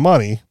amount of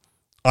money,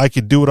 I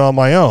could do it on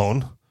my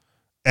own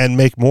and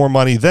make more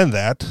money than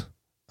that.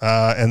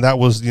 And that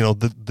was,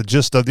 the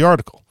gist of the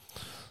article.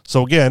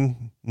 So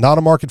again, not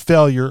a market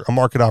failure, a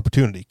market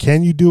opportunity.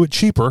 Can you do it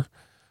cheaper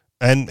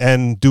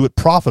and do it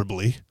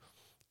profitably?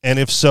 And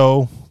if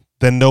so,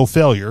 then no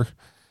failure.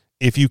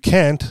 If you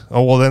can't,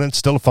 then it's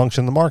still a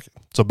function of the market.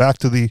 So back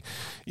to the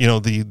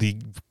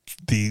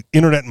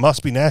internet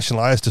must be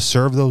nationalized to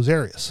serve those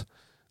areas.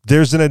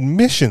 There's an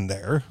admission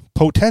there,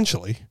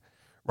 potentially,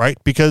 right?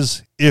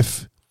 Because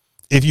if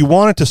you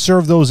wanted to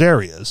serve those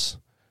areas,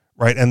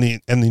 right, and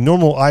the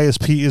normal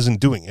ISP isn't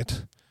doing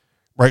it,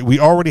 right, we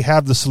already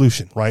have the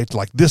solution, right?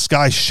 Like this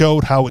guy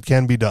showed how it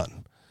can be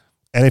done.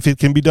 And if it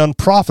can be done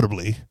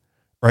profitably,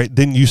 right,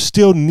 then you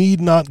still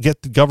need not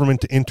get the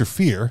government to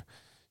interfere.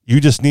 You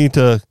just need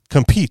to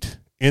compete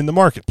in the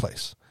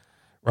marketplace,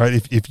 right?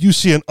 If you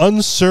see an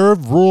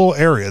unserved rural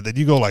area that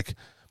you go like,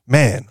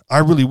 man, I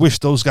really wish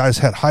those guys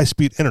had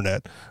high-speed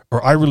internet,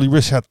 or I really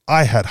wish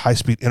I had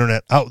high-speed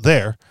internet out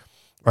there,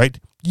 right?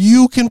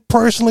 you can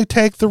personally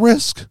take the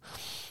risk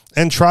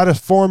and try to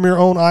form your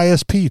own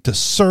ISP to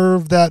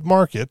serve that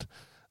market.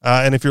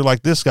 And if you're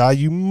like this guy,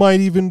 you might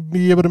even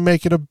be able to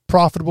make it a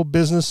profitable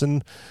business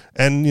and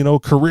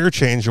career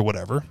change or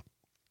whatever.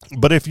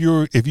 But if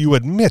you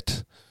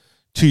admit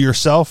to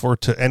yourself or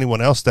to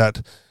anyone else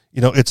that,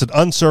 it's an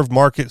unserved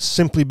market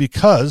simply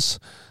because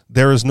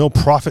there is no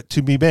profit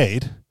to be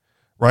made,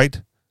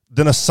 right?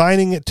 Then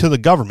assigning it to the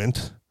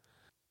government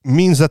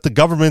means that the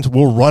government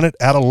will run it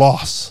at a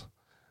loss.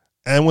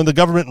 And when the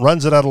government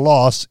runs it at a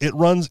loss, it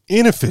runs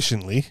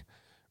inefficiently,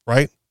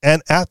 right?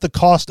 And at the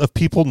cost of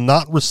people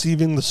not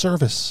receiving the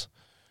service,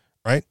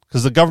 right?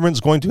 Because the government's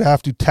going to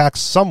have to tax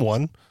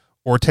someone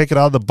or take it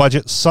out of the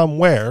budget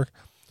somewhere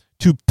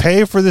to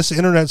pay for this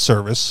internet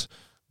service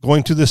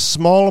going to this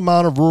small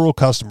amount of rural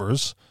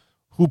customers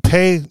who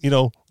pay,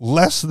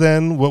 less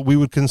than what we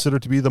would consider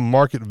to be the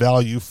market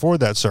value for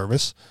that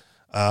service.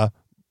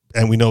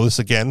 And we know this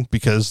again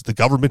because the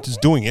government is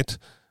doing it,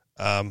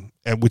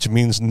 and which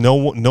means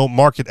no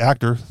market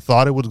actor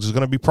thought it was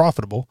going to be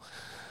profitable,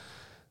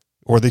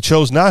 or they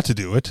chose not to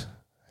do it,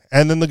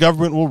 and then the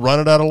government will run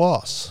it at a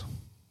loss.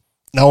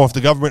 Now, if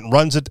the government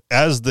runs it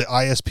as the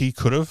ISP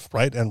could have,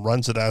 right, and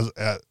runs it as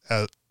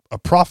a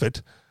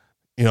profit,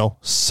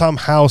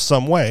 somehow,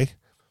 some way,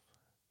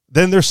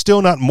 then they're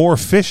still not more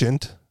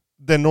efficient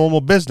than normal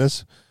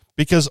business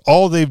because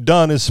all they've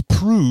done is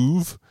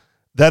prove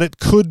that it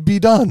could be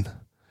done,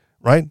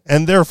 right?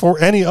 And therefore,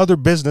 any other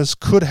business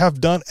could have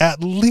done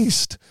at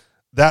least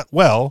that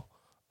well,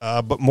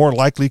 but more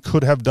likely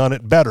could have done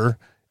it better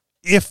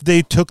if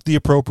they took the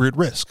appropriate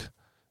risk.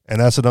 And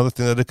that's another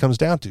thing that it comes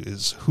down to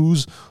is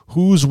who's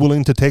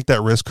willing to take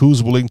that risk,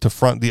 who's willing to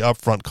front the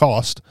upfront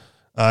cost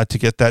to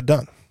get that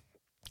done.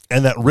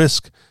 And that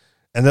risk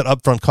and that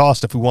upfront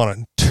cost, if we want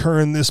to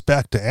turn this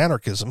back to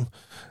anarchism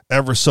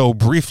ever so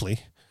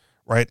briefly,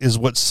 right, is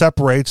what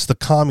separates the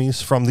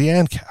commies from the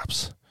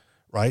ANCAPs,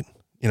 right?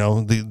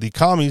 The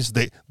commies,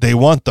 they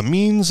want the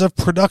means of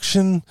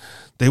production.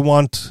 They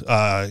want,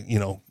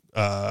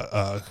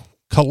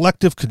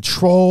 collective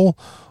control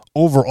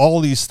over all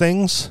these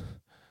things.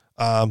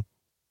 And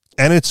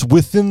it's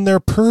within their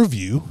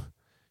purview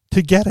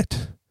to get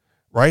it,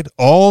 right?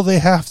 All they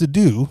have to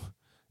do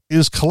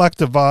is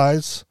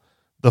collectivize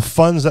the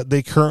funds that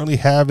they currently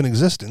have in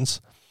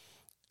existence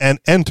and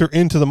enter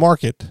into the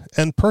market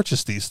and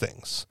purchase these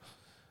things.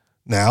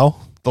 Now,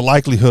 the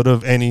likelihood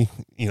of any,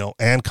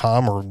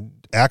 ANCOM or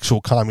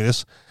actual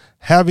communists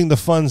having the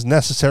funds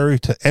necessary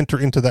to enter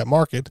into that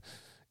market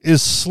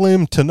is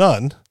slim to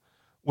none,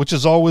 which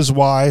is always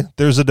why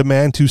there's a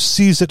demand to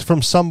seize it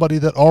from somebody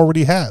that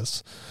already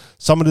has,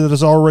 somebody that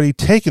has already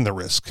taken the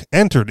risk,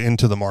 entered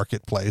into the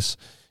marketplace,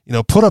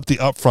 put up the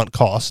upfront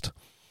cost.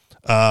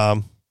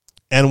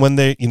 And when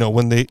they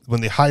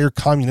hire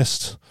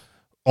communists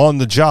on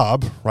the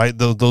job, right,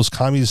 those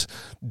commies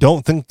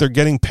don't think they're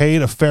getting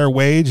paid a fair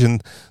wage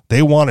and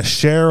they want a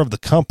share of the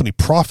company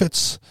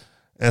profits.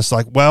 And it's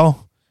like,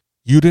 well,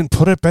 you didn't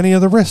put up any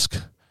of the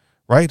risk,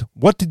 right?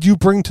 What did you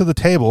bring to the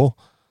table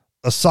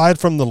aside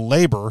from the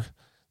labor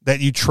that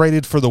you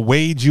traded for the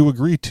wage you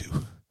agreed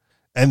to?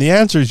 And the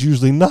answer is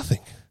usually nothing.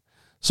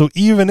 So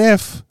even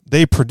if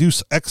they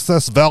produce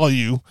excess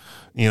value,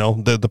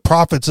 the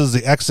profits is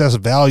the excess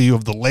value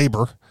of the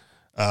labor,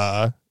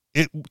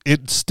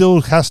 it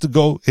still has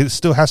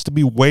to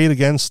be weighed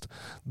against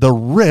the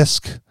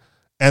risk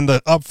and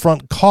the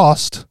upfront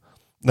cost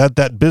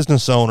that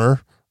business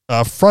owner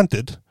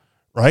fronted,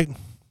 right?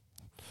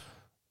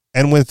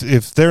 And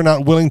if they're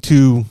not willing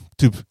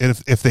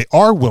if they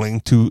are willing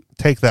to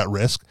take that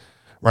risk,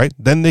 right,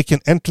 then they can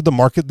enter the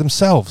market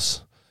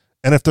themselves.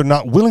 And if they're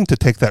not willing to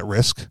take that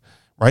risk,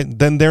 right,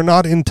 then they're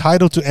not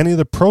entitled to any of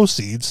the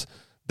proceeds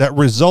that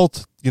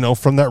result,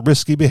 from that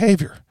risky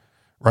behavior,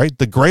 right?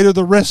 The greater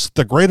the risk,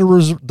 the greater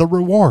the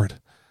reward.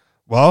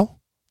 Well,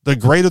 the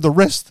greater the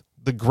risk,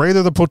 the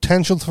greater the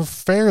potential for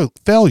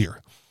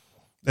failure.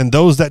 And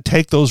those that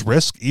take those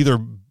risks either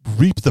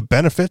reap the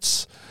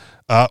benefits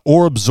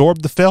or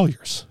absorb the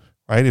failures,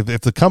 right?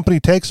 If the company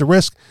takes a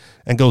risk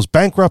and goes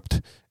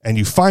bankrupt and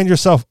you find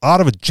yourself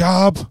out of a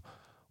job,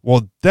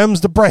 well,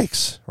 them's the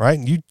breaks, right?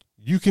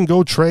 You can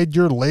go trade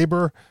your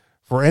labor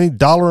for any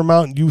dollar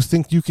amount you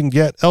think you can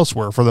get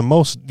elsewhere, for the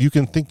most you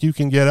can think you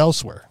can get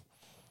elsewhere.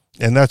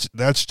 And that's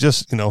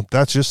just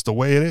the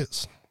way it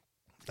is.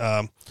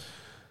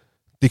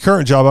 The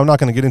current job, I'm not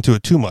going to get into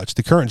it too much.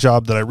 The current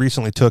job that I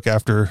recently took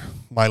after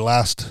my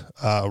last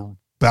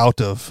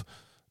bout of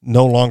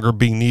no longer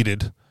being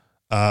needed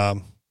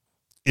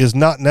is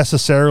not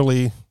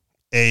necessarily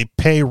a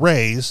pay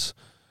raise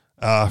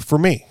for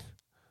me.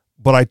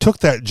 But I took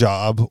that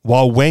job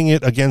while weighing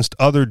it against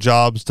other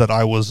jobs that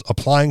I was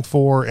applying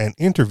for and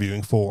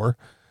interviewing for,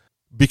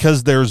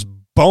 because there's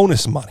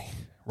bonus money,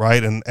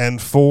 right?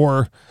 And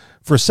for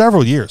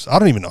several years, I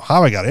don't even know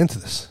how I got into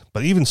this,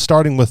 but even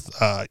starting with,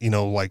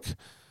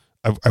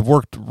 I've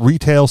worked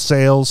retail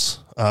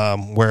sales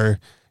where,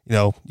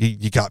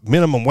 you got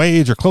minimum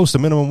wage or close to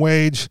minimum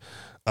wage,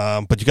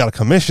 but you got a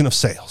commission of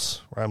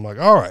sales, right? I'm like,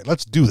 all right,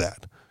 let's do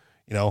that.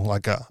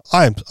 Like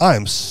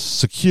I'm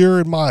secure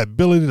in my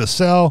ability to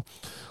sell.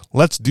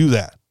 Let's do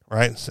that,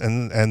 right?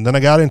 And then I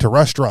got into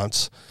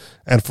restaurants,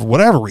 and for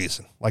whatever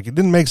reason, like it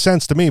didn't make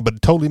sense to me, but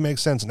it totally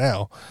makes sense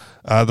now.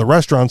 The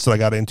restaurants that I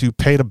got into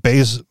paid a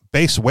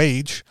base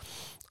wage,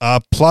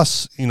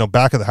 plus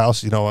back of the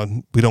house,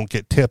 and we don't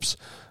get tips,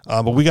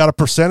 but we got a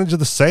percentage of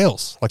the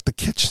sales. Like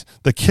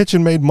the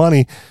kitchen made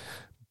money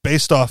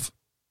based off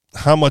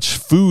how much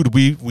food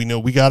we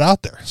got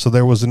out there. So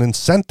there was an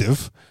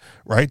incentive,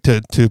 right,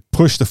 to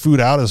push the food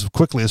out as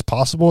quickly as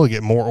possible to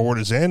get more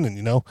orders in,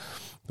 and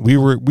we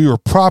were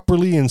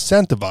properly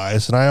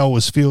incentivized. And I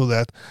always feel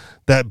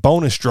that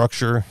bonus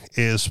structure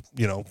is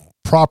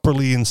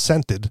properly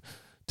incented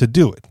to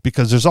do it,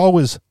 because there's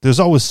always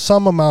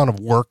some amount of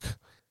work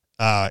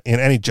in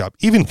any job,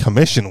 even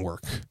commission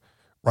work,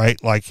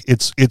 right? Like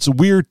it's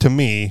weird to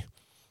me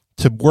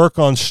to work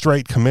on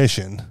straight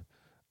commission,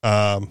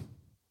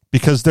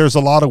 because there's a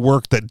lot of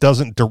work that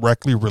doesn't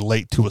directly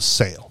relate to a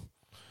sale,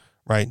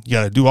 right? You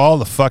got to do all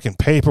the fucking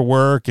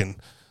paperwork and,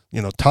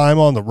 time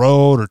on the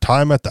road or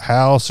time at the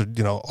house, or,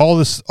 all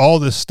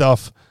this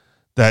stuff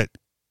that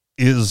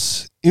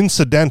is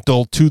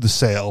incidental to the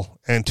sale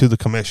and to the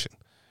commission,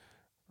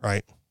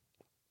 right?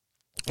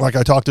 Like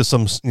I talked to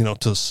some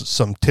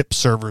tip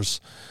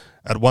servers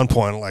at one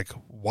point, like,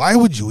 why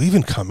would you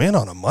even come in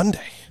on a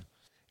Monday?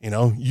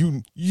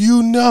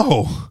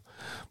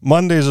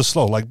 Mondays are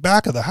slow. Like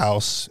back of the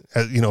house,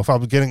 if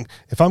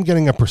I'm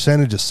getting a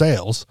percentage of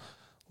sales,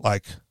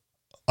 like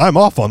I'm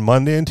off on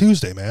Monday and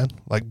Tuesday, man.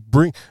 Like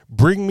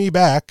bring me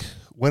back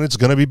when it's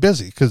going to be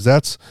busy, because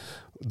that's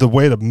the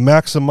way to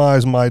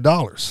maximize my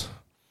dollars.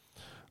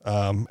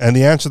 And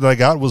the answer that I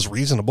got was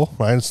reasonable,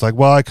 right? It's like,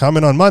 well, I come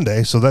in on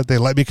Monday so that they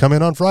let me come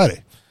in on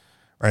Friday,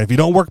 right? If you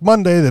don't work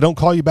Monday, they don't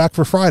call you back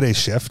for Friday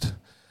shift.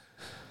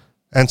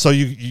 And so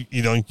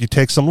you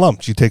take some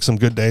lumps, you take some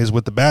good days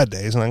with the bad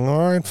days, and I'm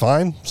all right,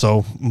 fine.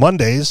 So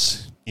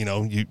Mondays,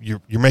 you're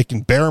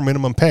making bare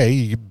minimum pay,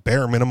 you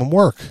bare minimum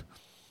work.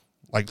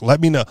 Like let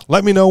me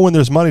know when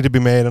there's money to be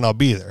made, and I'll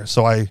be there.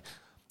 So I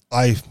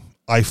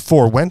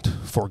foregone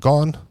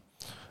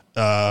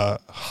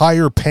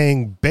higher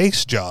paying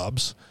base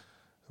jobs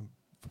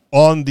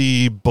on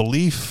the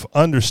belief,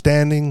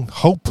 understanding,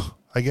 hope,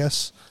 I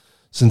guess,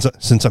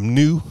 since I'm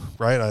new,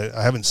 right?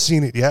 I haven't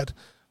seen it yet.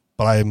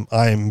 But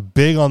I'm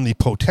big on the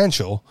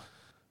potential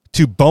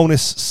to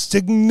bonus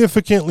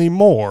significantly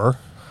more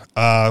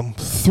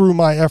through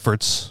my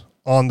efforts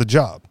on the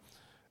job,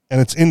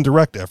 and it's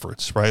indirect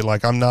efforts, right?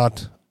 Like I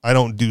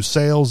don't do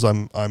sales.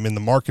 I'm in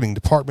the marketing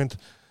department,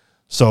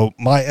 so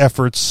my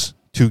efforts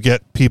to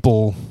get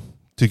the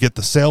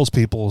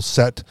salespeople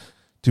set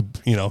to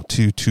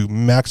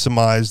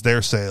maximize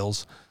their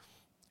sales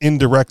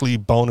indirectly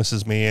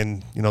bonuses me,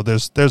 and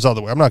there's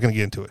other way. I'm not going to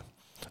get into it.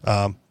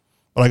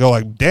 But I go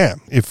like, damn,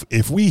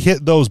 if we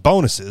hit those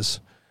bonuses,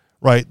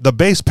 right, the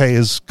base pay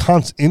is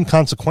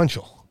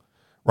inconsequential,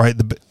 right?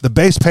 The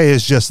base pay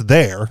is just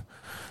there,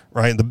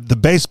 right? The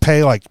base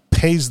pay like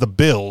pays the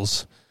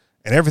bills,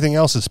 and everything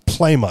else is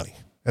play money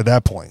at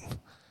that point.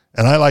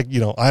 And I like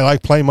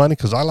play money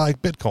because I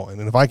like Bitcoin.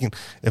 And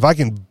if I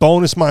can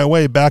bonus my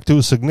way back to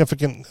a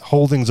significant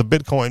holdings of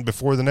Bitcoin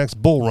before the next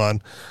bull run,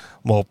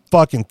 well,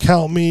 fucking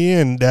count me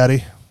in,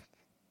 daddy.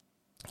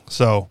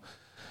 So,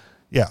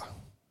 yeah.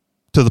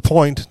 To the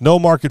point, no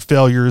market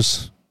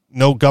failures,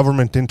 no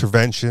government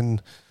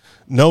intervention,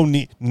 no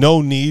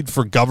need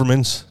for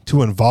governments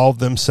to involve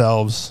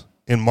themselves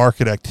in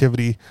market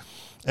activity.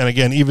 And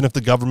again, even if the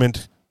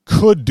government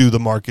could do the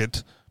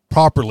market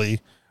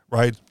properly,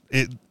 right?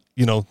 A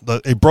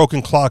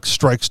broken clock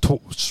strikes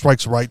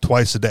right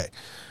twice a day,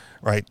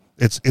 right?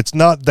 It's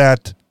not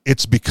that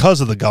it's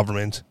because of the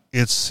government.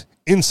 It's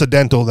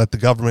incidental that the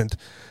government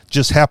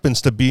just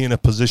happens to be in a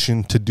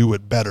position to do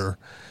it better.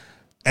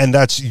 And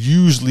that's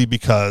usually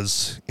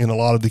because, in a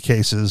lot of the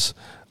cases,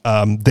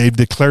 they've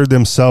declared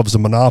themselves a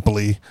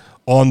monopoly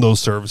on those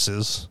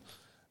services.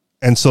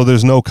 And so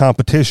there's no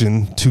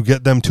competition to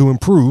get them to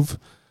improve.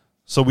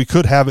 So we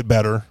could have it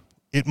better.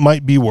 It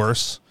might be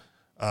worse.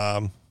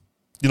 I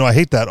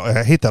hate that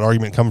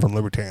argument coming from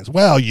libertarians.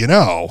 Well,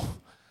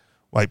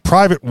 like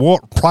private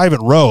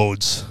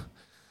roads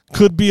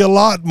could be a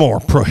lot more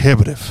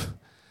prohibitive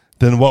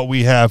than what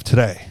we have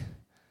today.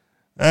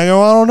 And I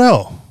go, I don't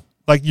know.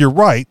 Like, you're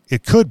right,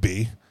 it could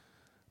be,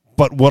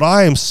 but what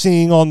I am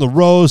seeing on the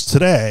roads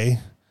today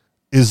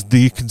is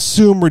the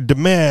consumer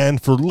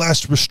demand for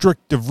less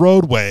restrictive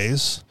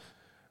roadways,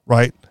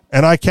 right?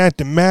 And I can't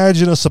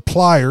imagine a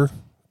supplier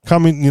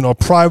a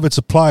private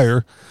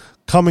supplier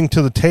coming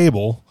to the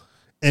table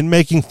and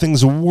making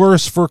things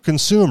worse for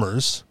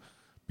consumers,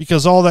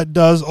 because all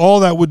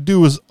that would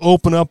do is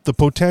open up the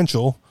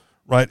potential,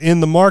 right, in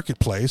the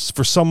marketplace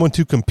for someone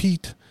to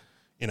compete.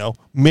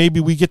 Maybe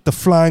we get the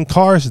flying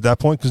cars at that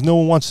point because no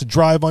one wants to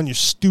drive on your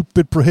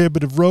stupid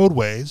prohibitive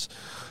roadways.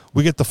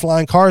 We get the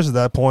flying cars at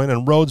that point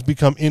and roads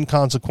become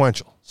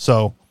inconsequential.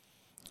 So,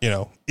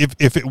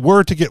 if it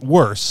were to get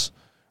worse,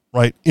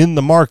 right, in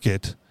the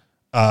market,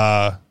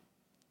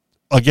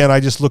 again, I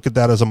just look at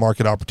that as a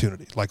market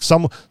opportunity. Like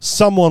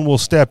someone will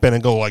step in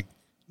and go like,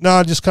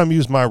 No, just come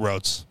use my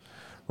roads.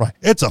 Right?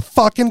 It's a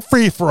fucking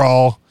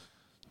free-for-all.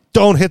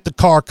 Don't hit the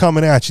car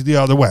coming at you the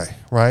other way.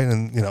 Right?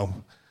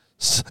 And,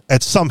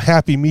 at some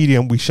happy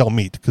medium we shall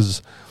meet,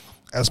 because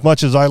as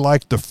much as I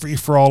like the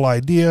free-for-all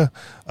idea,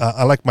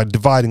 I like my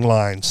dividing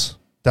lines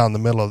down the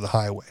middle of the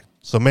highway.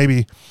 So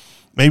maybe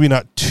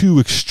not too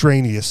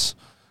extraneous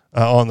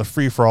on the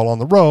free-for-all on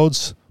the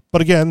roads,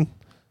 but again,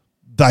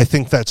 I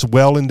think that's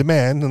well in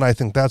demand, and I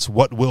think that's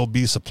what will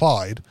be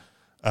supplied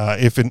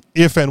if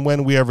and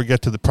when we ever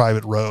get to the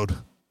private road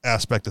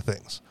aspect of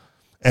things.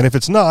 And if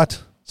it's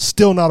not,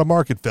 still not a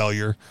market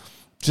failure,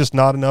 just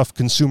not enough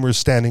consumers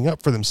standing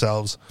up for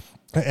themselves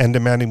and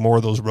demanding more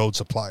of those road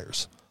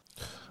suppliers.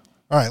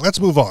 All right, let's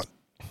move on.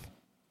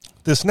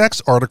 This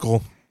next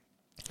article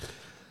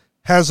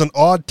has an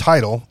odd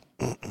title.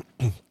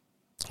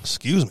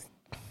 Excuse me.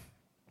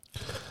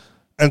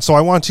 And so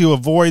I want to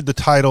avoid the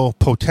title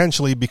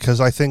potentially because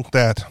I think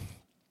that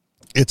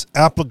it's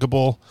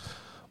applicable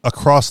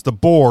across the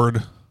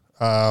board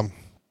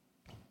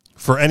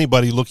for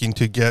anybody looking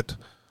to get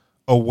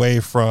away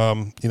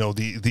from,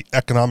 the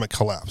economic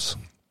collapse.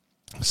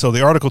 So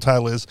the article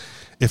title is,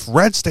 "If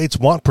red states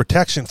want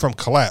protection from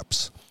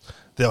collapse,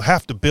 they'll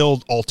have to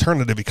build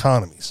alternative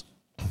economies."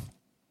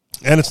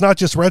 And it's not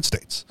just red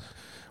states,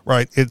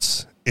 right?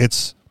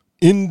 It's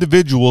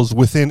individuals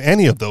within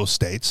any of those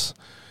states,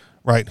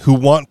 right, who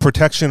want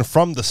protection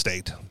from the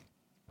state.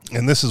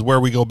 And this is where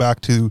we go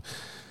back to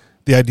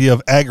the idea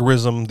of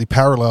agorism, the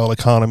parallel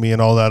economy,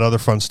 and all that other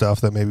fun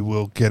stuff that maybe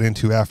we'll get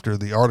into after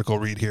the article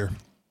read here.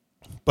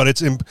 But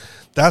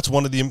that's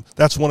one of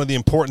the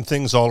important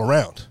things all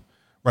around,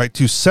 right?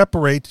 To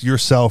separate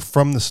yourself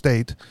from the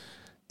state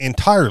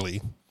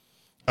entirely,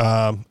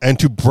 and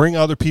to bring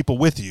other people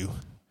with you,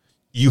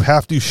 you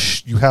have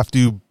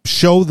to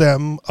show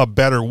them a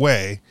better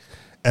way,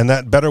 and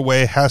that better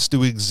way has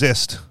to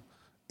exist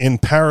in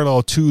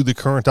parallel to the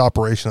current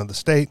operation of the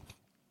state,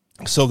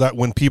 so that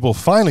when people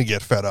finally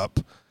get fed up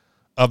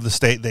of the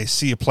state, they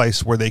see a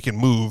place where they can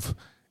move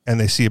and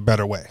they see a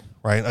better way,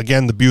 right?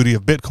 Again, the beauty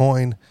of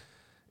Bitcoin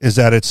is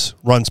that it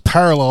runs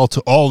parallel to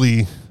all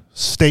the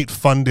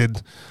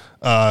state-funded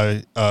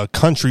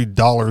country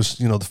dollars,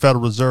 the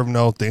Federal Reserve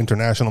note, the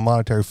International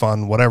Monetary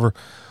Fund,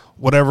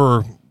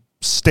 whatever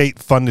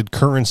state-funded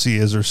currency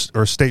is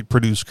or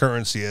state-produced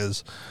currency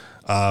is.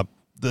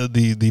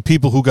 The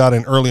people who got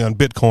in early on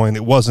Bitcoin,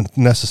 it wasn't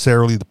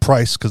necessarily the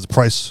price, because the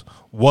price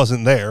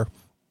wasn't there.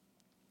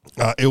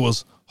 It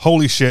was,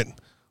 holy shit,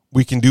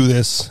 we can do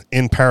this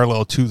in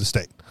parallel to the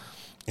state.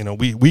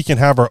 We can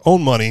have our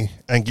own money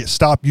and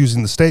stop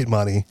using the state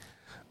money,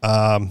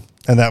 and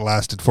that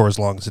lasted for as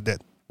long as it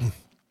did.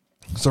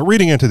 So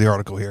reading into the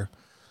article here,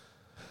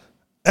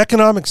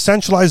 economic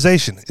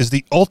centralization is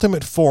the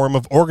ultimate form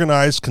of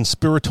organized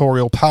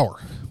conspiratorial power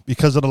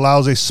because it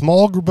allows a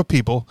small group of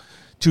people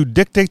to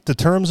dictate the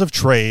terms of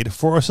trade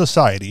for a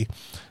society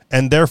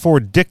and therefore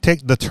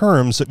dictate the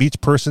terms of each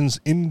person's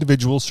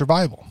individual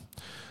survival.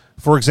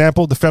 For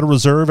example, the Federal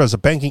Reserve as a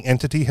banking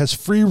entity has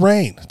free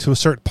rein to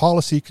assert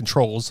policy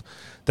controls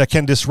that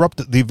can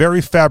disrupt the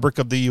very fabric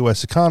of the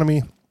U.S.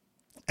 economy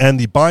and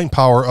the buying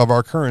power of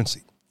our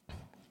currency.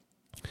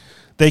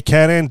 They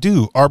can and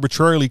do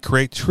arbitrarily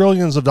create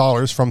trillions of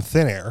dollars from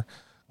thin air,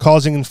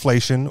 causing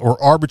inflation,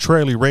 or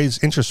arbitrarily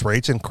raise interest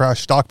rates and crash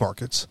stock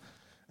markets.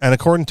 And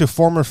according to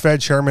former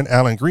Fed Chairman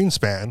Alan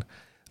Greenspan,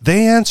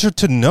 they answer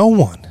to no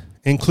one,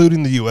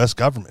 including the U.S.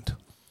 government.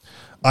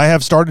 I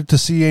have started to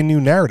see a new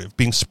narrative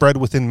being spread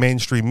within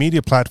mainstream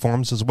media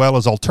platforms as well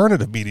as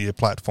alternative media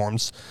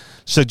platforms,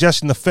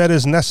 suggesting the Fed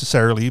is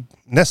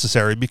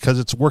necessary because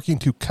it's working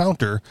to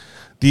counter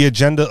the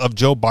agenda of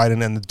Joe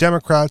Biden and the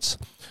Democrats.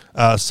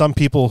 Some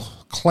people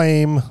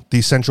claim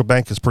the central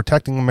bank is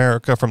protecting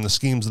America from the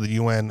schemes of the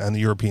UN and the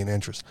European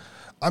interests.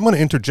 I'm going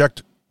to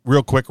interject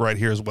real quick right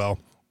here as well,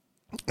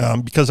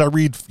 because I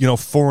read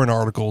foreign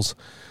articles,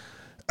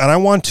 and I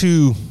want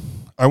to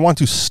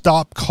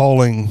stop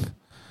calling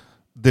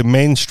the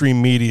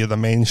mainstream media, and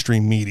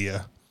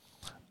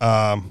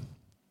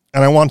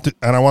I want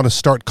to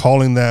start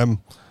calling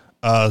them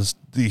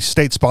the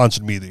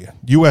state-sponsored media,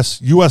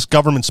 U.S.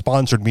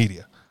 government-sponsored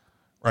media,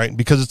 right?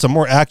 Because it's a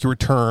more accurate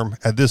term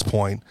at this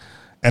point.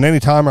 And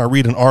anytime I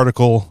read an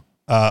article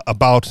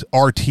about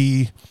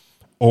RT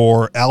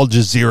or Al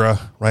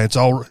Jazeera, right,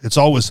 it's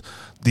always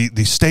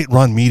the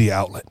state-run media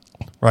outlet,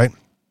 right?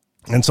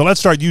 And so let's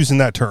start using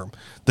that term,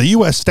 the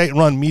U.S.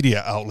 state-run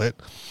media outlet,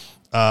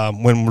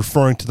 when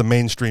referring to the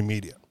mainstream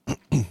media.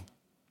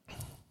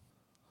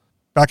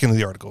 Back into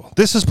the article.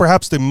 This is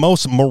perhaps the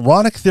most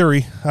moronic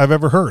theory I've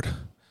ever heard,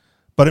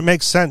 but it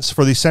makes sense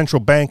for the central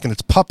bank and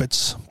its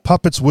puppets.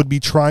 Puppets would be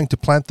trying to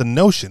plant the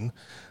notion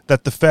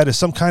that the Fed is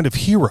some kind of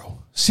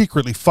hero,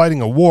 secretly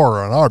fighting a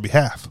war on our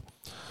behalf.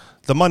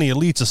 The money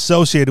elites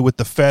associated with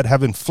the Fed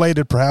have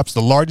inflated perhaps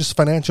the largest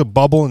financial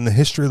bubble in the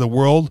history of the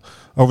world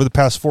over the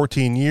past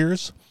 14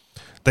 years.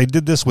 They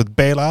did this with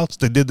bailouts.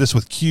 They did this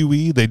with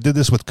QE. They did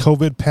this with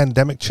COVID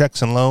pandemic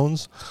checks and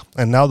loans.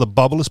 And now the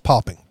bubble is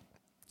popping.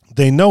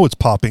 They know it's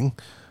popping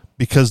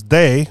because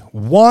they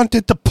want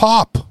it to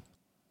pop.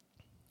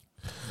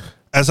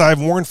 As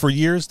I've warned for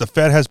years, the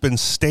Fed has been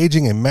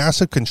staging a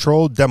massive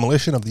controlled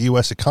demolition of the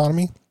U.S.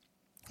 economy.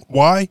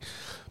 Why?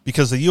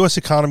 Because the U.S.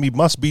 economy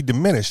must be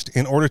diminished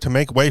in order to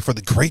make way for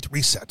the Great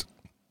Reset,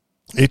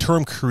 a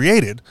term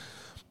created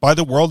by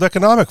the World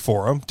Economic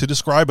Forum to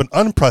describe an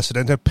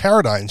unprecedented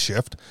paradigm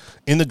shift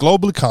in the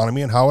global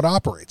economy and how it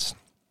operates,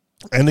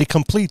 and a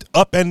complete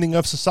upending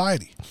of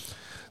society.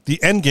 The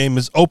endgame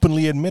is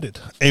openly admitted: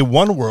 a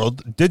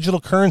one-world digital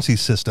currency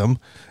system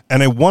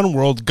and a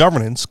one-world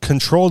governance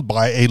controlled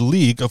by a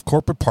league of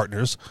corporate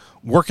partners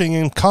working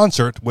in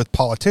concert with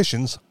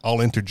politicians,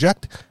 I'll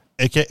interject,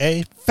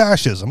 aka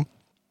fascism.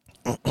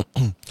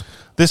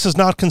 This is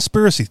not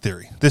conspiracy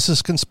theory. This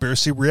is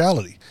conspiracy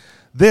reality.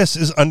 This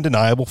is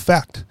undeniable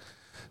fact.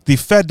 The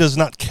Fed does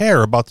not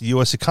care about the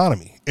U.S.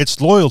 economy.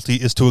 Its loyalty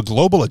is to a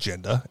global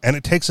agenda, and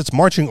it takes its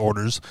marching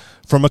orders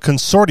from a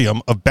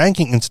consortium of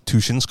banking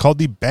institutions called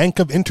the Bank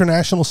of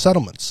International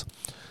Settlements.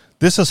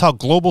 This is how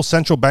global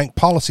central bank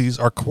policies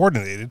are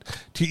coordinated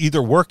to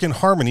either work in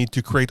harmony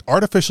to create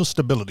artificial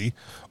stability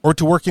or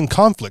to work in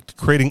conflict,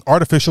 creating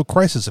artificial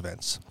crisis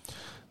events.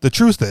 The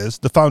truth is,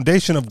 the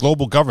foundation of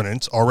global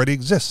governance already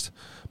exists,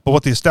 but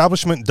what the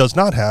establishment does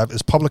not have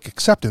is public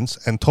acceptance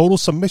and total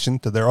submission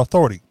to their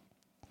authority.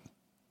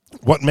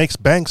 What makes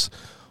banks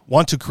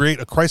want to create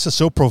a crisis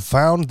so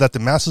profound that the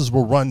masses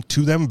will run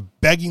to them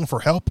begging for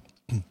help?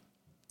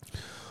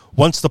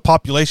 Once the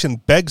population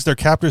begs their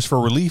captors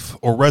for relief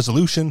or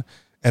resolution,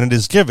 and it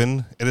is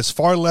given, it is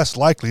far less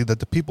likely that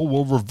the people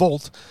will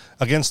revolt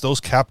against those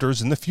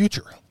captors in the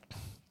future.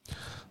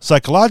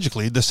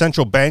 Psychologically, the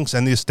central banks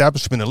and the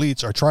establishment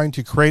elites are trying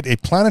to create a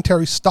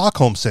planetary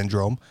Stockholm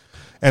syndrome,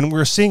 and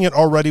we're seeing it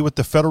already with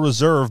the Federal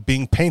Reserve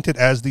being painted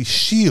as the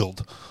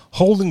shield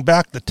holding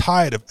back the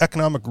tide of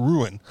economic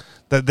ruin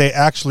that they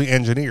actually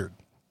engineered.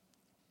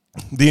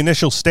 The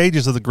initial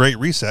stages of the Great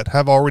Reset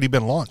have already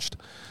been launched.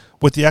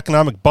 With the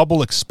economic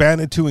bubble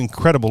expanded to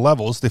incredible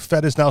levels, the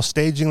Fed is now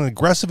staging an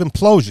aggressive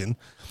implosion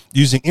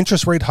using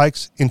interest rate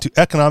hikes into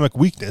economic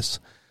weakness.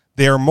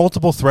 There are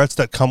multiple threats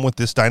that come with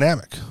this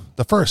dynamic.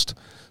 The first,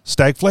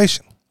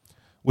 stagflation.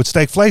 With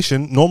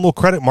stagflation, normal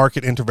credit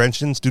market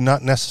interventions do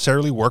not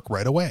necessarily work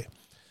right away.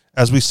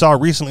 As we saw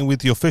recently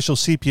with the official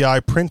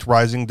CPI print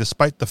rising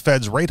despite the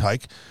Fed's rate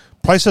hike,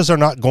 prices are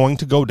not going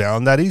to go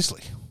down that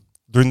easily.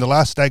 During the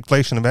last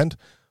stagflation event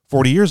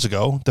 40 years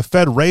ago, the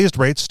Fed raised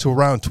rates to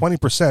around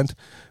 20%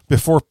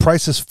 before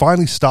prices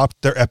finally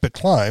stopped their epic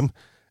climb,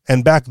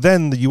 and back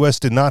then the U.S.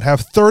 did not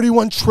have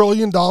 $31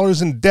 trillion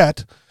in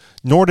debt,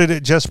 nor did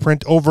it just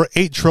print over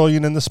 $8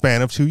 trillion in the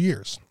span of 2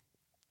 years.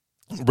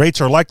 Rates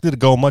are likely to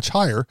go much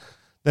higher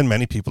than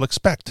many people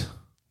expect.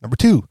 Number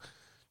two,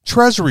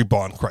 Treasury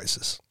bond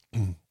crisis.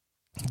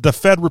 The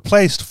Fed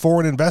replaced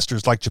foreign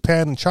investors like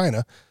Japan and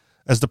China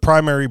as the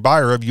primary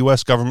buyer of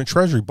U.S. government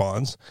Treasury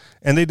bonds,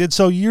 and they did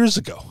so years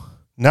ago.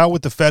 Now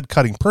with the Fed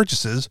cutting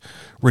purchases,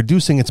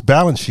 reducing its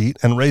balance sheet,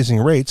 and raising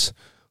rates,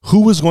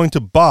 who is going to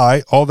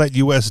buy all that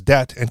U.S.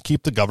 debt and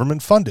keep the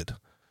government funded?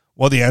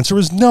 Well, the answer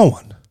is no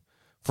one.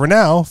 For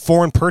now,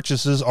 foreign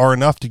purchases are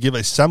enough to give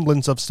a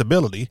semblance of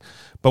stability,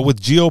 but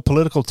with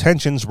geopolitical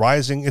tensions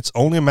rising, it's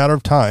only a matter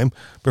of time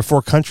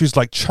before countries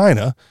like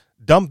China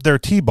dump their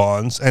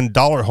T-bonds and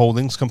dollar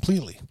holdings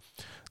completely.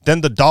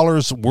 Then the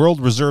dollar's world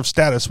reserve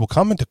status will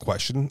come into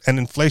question, and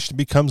inflation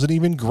becomes an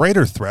even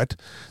greater threat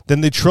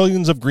than the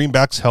trillions of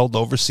greenbacks held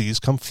overseas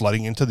come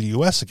flooding into the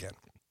U.S. again.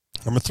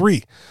 Number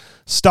three,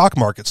 stock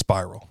market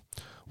spiral.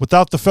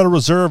 Without the Federal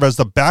Reserve as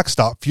the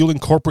backstop fueling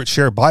corporate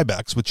share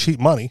buybacks with cheap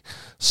money,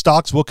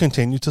 stocks will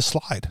continue to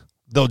slide.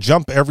 They'll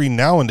jump every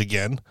now and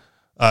then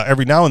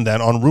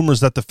on rumors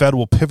that the Fed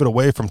will pivot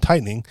away from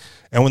tightening,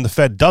 and when the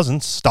Fed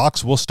doesn't,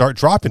 stocks will start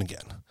dropping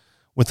again.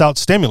 Without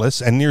stimulus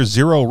and near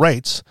zero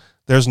rates,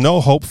 there's no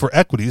hope for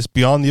equities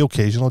beyond the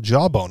occasional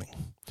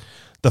jawboning.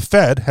 The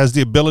Fed has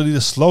the ability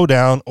to slow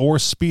down or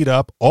speed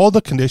up all the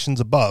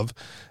conditions above,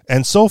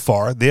 and so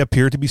far they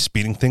appear to be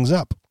speeding things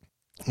up.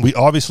 We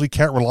obviously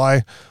can't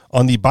rely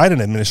on the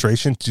Biden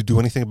administration to do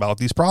anything about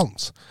these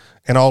problems.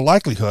 In all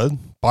likelihood,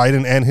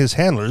 Biden and his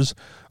handlers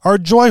are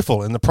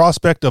joyful in the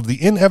prospect of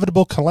the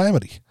inevitable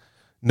calamity.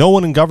 No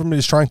one in government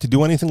is trying to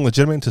do anything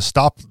legitimate to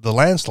stop the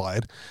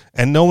landslide,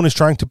 and no one is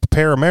trying to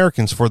prepare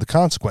Americans for the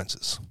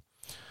consequences.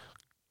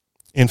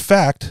 In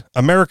fact,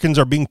 Americans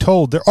are being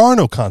told there are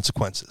no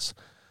consequences.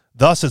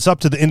 Thus, it's up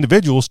to the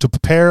individuals to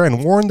prepare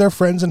and warn their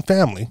friends and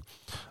family.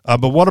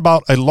 But what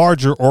about a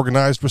larger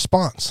organized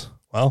response?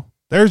 Well,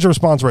 there's your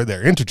response right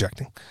there,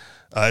 interjecting.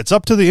 It's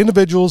up to the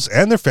individuals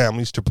and their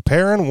families to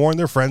prepare and warn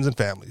their friends and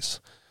families.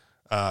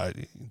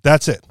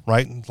 That's it,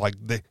 right? Like,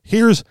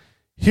 here's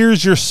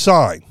your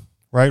sign,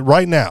 right?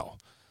 Right now,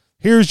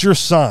 here's your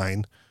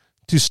sign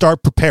to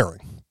start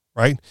preparing,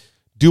 right?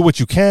 Do what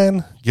you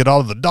can, get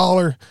out of the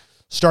dollar,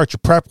 start your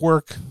prep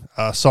work.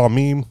 Saw a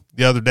meme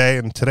the other day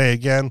and today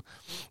again.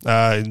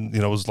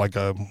 It was like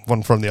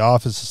one from the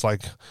office. It's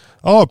like,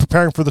 oh,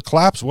 preparing for the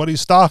collapse. What are you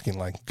stocking?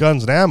 Like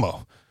guns and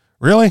ammo.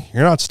 Really?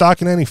 You're not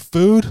stocking any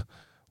food?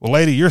 Well,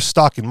 lady, you're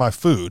stocking my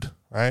food,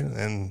 right?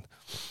 And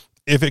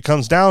if it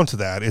comes down to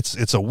that,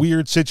 it's a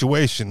weird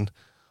situation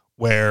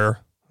where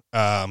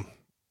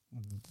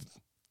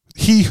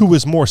he who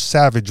is more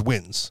savage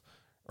wins,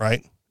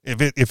 right?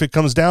 If it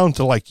comes down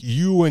to like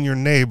you and your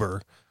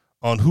neighbor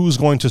on who's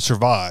going to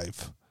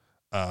survive,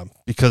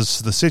 because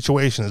the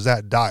situation is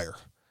that dire,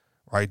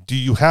 right? Do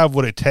you have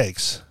what it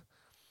takes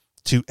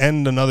to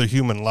end another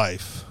human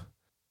life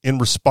in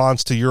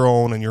response to your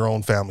own and your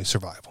own family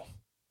survival?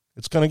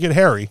 It's going to get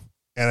hairy.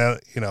 And,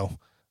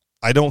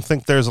 I don't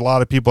think there's a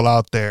lot of people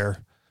out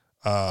there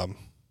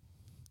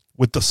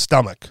with the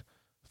stomach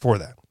for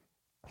that.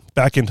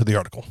 Back into the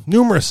article.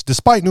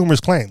 Despite numerous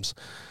claims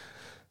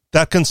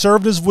that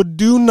conservatives would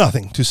do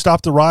nothing to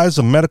stop the rise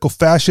of medical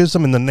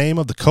fascism in the name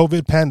of the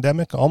COVID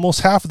pandemic,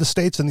 almost half of the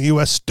states in the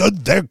U.S.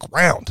 stood their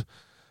ground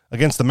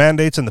against the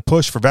mandates and the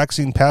push for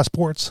vaccine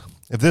passports.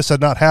 If this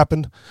had not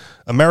happened,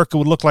 America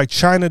would look like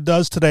China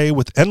does today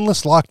with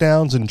endless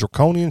lockdowns and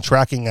draconian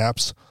tracking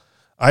apps.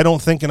 I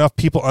don't think enough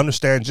people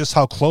understand just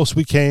how close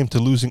we came to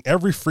losing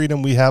every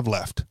freedom we have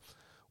left.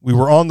 We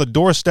were on the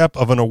doorstep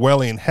of an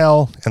Orwellian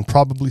hell and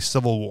probably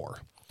civil war.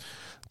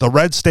 The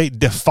red state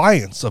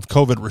defiance of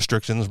COVID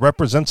restrictions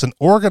represents an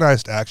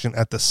organized action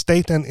at the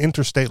state and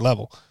interstate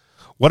level.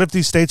 What if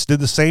these states did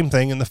the same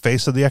thing in the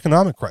face of the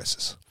economic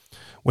crisis?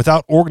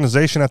 Without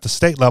organization at the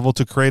state level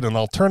to create an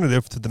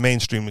alternative to the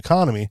mainstream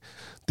economy,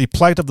 the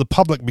plight of the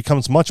public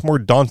becomes much more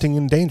daunting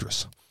and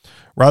dangerous.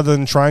 Rather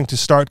than trying to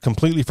start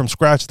completely from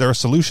scratch, there are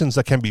solutions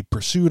that can be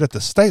pursued at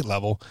the state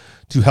level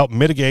to help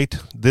mitigate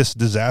this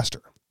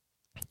disaster.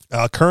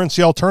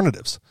 Currency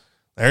alternatives.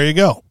 There you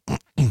go.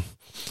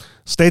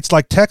 States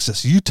like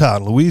Texas, Utah,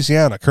 and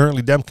Louisiana,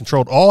 currently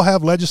Dem-controlled, all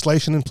have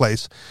legislation in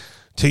place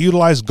to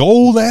utilize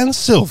gold and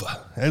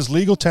silver as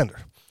legal tender.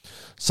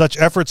 Such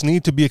efforts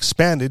need to be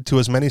expanded to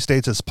as many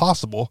states as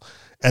possible,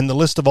 and the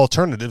list of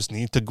alternatives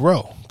need to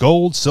grow.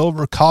 Gold,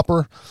 silver,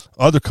 copper,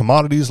 other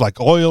commodities like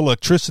oil,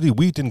 electricity,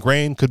 wheat, and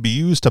grain could be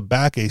used to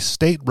back a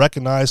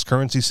state-recognized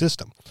currency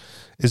system.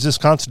 Is this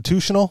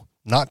constitutional?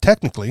 Not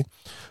technically,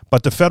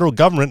 but the federal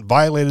government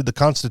violated the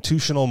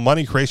constitutional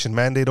money creation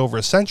mandate over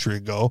a century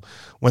ago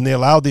when they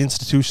allowed the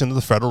institution of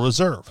the Federal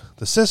Reserve.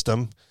 The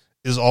system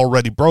is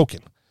already broken.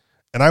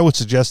 And I would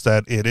suggest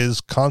that it is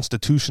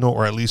constitutional,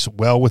 or at least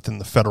well within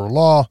the federal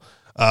law.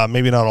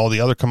 Maybe not all the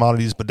other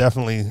commodities, but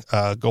definitely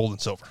gold and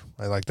silver.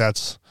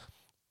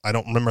 I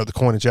don't remember the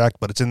Coinage Act,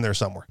 but it's in there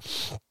somewhere.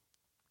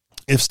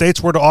 If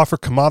states were to offer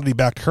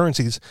commodity-backed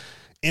currencies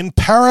in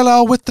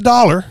parallel with the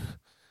dollar,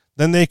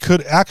 then they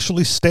could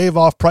actually stave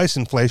off price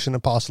inflation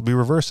and possibly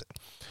reverse it.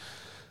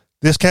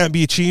 This can't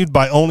be achieved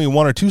by only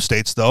one or two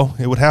states, though.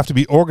 It would have to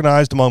be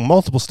organized among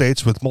multiple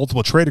states with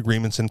multiple trade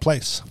agreements in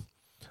place.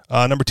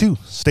 Number 2,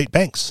 state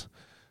banks.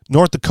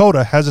 North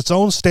Dakota has its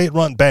own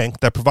state-run bank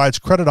that provides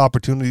credit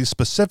opportunities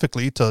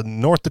specifically to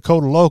North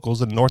Dakota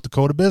locals and North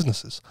Dakota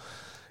businesses.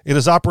 It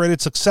has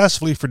operated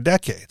successfully for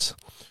decades.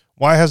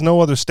 Why has no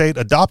other state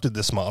adopted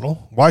this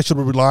model? Why should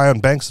we rely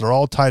on banks that are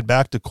all tied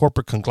back to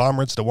corporate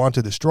conglomerates that want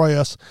to destroy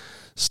us?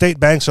 State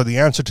banks are the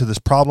answer to this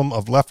problem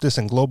of leftists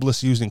and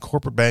globalists using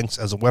corporate banks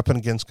as a weapon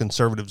against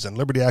conservatives and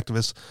liberty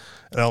activists.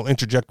 And I'll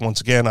interject once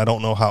again, I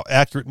don't know how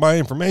accurate my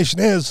information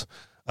is,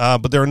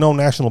 but there are no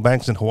national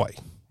banks in Hawaii.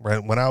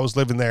 Right? When I was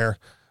living there,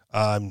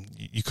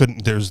 you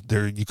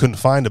couldn't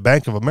find a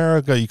Bank of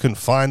America, you couldn't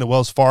find a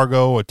Wells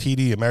Fargo, a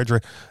TD,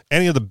 Ameritrade,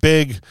 any of the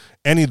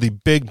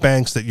big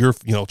banks that you're,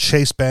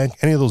 Chase Bank,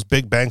 any of those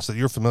big banks that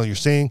you're familiar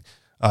seeing,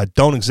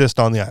 don't exist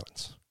on the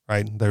islands.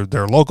 Right?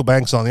 There are local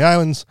banks on the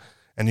islands,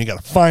 and you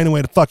got to find a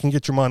way to fucking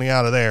get your money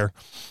out of there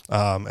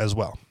as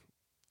well.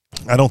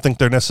 I don't think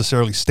they're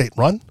necessarily state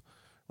run.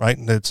 Right?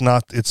 It's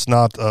not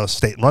a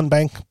state run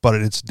bank, but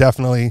it's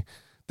definitely.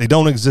 They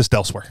don't exist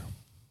elsewhere.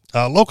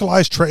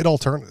 Localized trade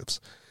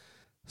alternatives.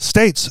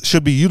 States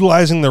should be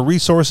utilizing their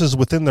resources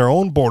within their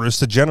own borders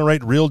to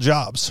generate real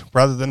jobs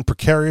rather than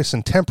precarious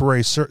and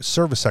temporary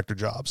service sector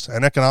jobs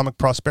and economic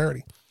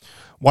prosperity.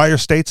 Why are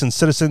states and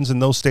citizens in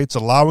those states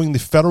allowing the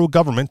federal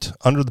government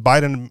under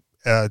Biden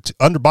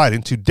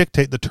to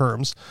dictate the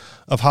terms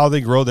of how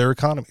they grow their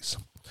economies?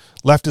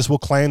 Leftists will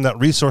claim that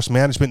resource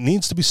management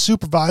needs to be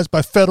supervised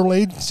by federal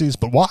agencies,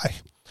 but why?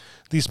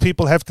 These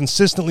people have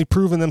consistently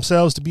proven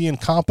themselves to be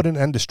incompetent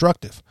and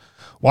destructive.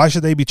 Why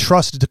should they be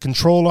trusted to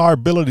control our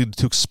ability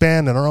to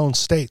expand in our own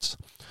states?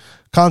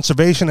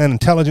 Conservation and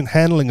intelligent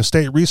handling of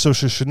state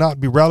resources should not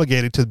be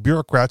relegated to the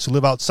bureaucrats who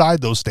live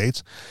outside those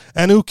states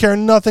and who care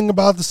nothing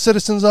about the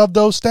citizens of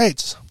those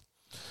states.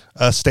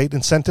 State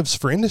incentives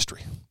for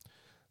industry.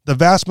 The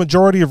vast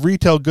majority of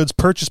retail goods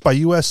purchased by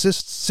U.S.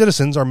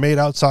 citizens are made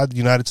outside the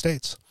United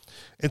States.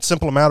 It's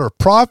simply a matter of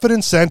profit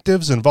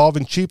incentives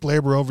involving cheap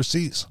labor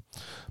overseas.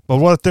 But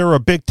what if there were a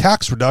big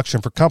tax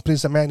reduction for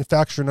companies that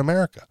manufacture in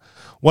America?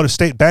 What if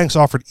state banks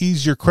offered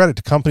easier credit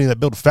to companies that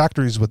build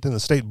factories within the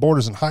state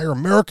borders and hire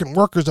American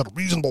workers at a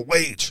reasonable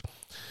wage?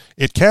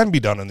 It can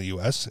be done in the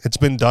U.S. It's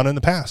been done in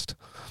the past.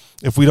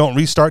 If we don't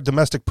restart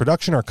domestic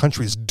production, our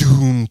country is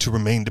doomed to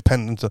remain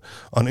dependent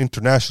on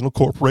international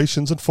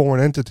corporations and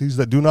foreign entities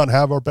that do not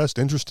have our best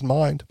interest in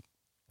mind.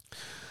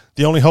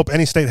 The only hope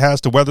any state has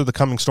to weather the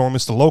coming storm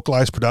is to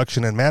localize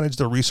production and manage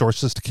their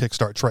resources to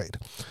kickstart trade.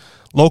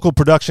 Local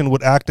production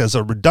would act as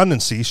a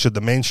redundancy should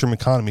the mainstream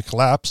economy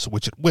collapse,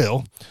 which it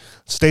will.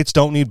 States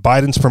don't need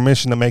Biden's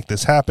permission to make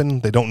this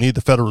happen. They don't need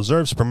the Federal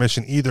Reserve's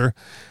permission either.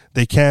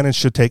 They can and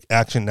should take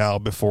action now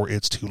before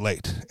it's too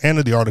late. End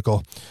of the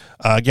article.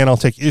 Again, I'll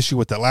take issue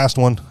with that last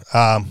one.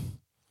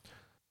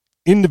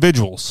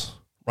 Individuals,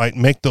 right,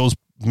 make those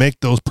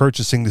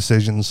purchasing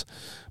decisions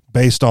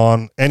based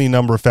on any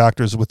number of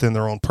factors within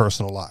their own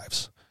personal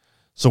lives.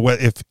 So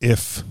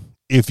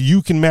if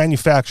you can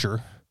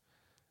manufacture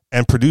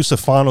and produce a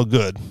final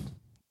good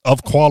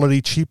of quality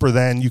cheaper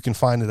than you can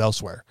find it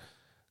elsewhere,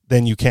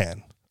 then you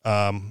can.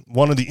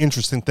 One of the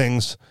interesting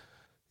things,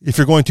 if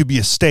you're going to be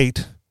a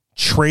state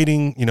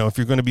trading, if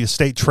you're going to be a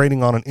state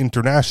trading on an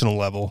international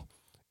level,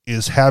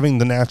 is having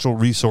the natural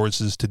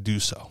resources to do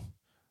so,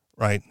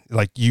 right?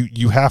 Like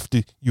you have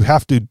to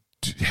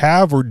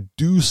have or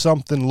do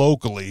something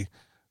locally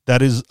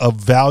that is of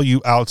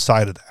value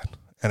outside of that.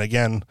 And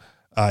again,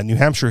 New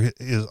Hampshire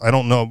is, I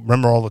don't know,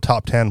 remember all the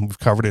top 10, we've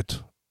covered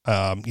it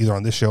either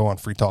on this show, on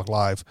Free Talk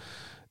Live.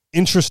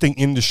 Interesting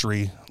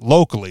industry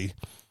locally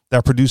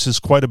that produces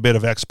quite a bit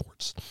of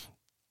exports.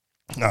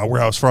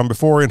 Where I was from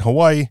before in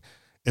Hawaii,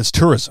 it's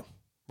tourism,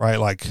 right?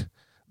 Like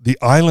the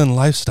island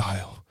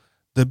lifestyle,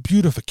 the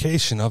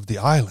beautification of the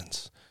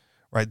islands,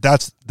 right?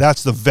 That's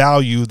the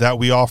value that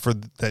we offer,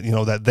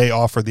 that they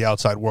offer the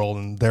outside world,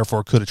 and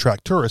therefore could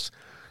attract tourists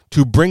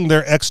to bring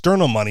their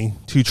external money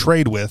to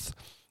trade with,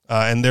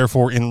 and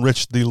therefore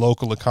enrich the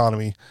local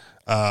economy,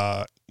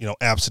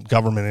 absent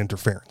government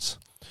interference.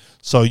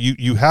 So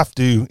you have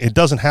to, it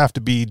doesn't have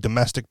to be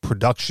domestic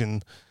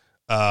production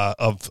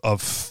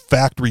of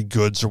factory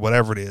goods or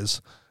whatever it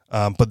is,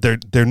 but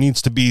there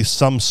needs to be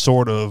some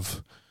sort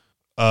of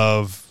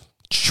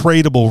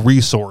tradable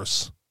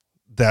resource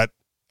that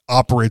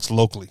operates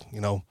locally.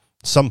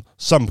 Some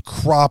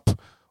crop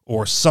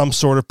or some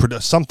sort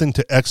of something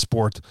to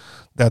export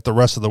that the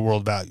rest of the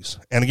world values.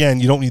 And again,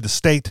 you don't need the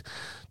state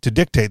to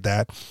dictate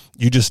that.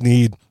 You just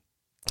need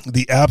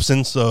the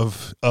absence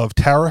of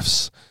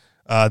tariffs,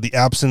 the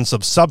absence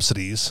of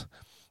subsidies,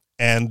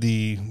 and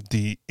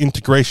the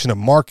integration of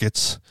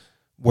markets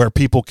where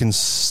people can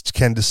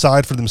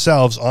decide for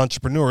themselves,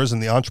 entrepreneurs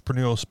and the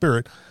entrepreneurial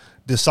spirit,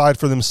 decide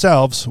for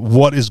themselves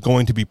what is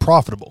going to be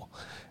profitable.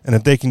 And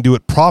if they can do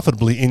it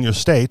profitably in your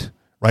state,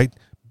 right?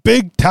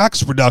 Big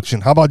tax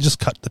reduction. How about just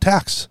cut the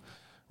tax,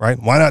 right?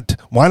 Why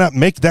not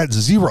make that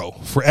zero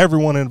for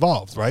everyone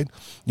involved, right?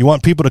 You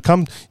want people to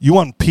come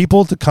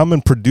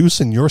and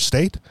produce in your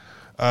state,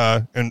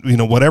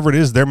 and whatever it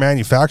is they're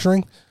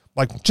manufacturing,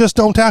 like, just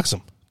don't tax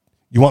them.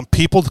 You want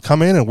people to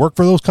come in and work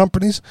for those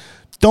companies,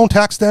 don't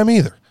tax them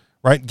either,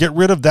 right? Get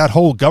rid of that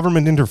whole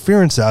government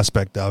interference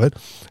aspect of it,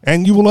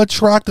 and you will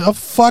attract a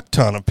fuck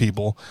ton of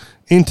people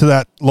into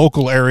that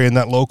local area and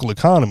that local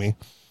economy,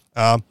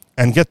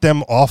 and get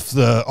them off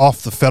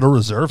the Federal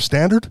Reserve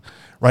standard,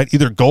 right?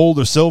 Either gold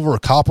or silver or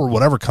copper,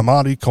 whatever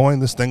commodity coin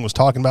this thing was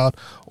talking about,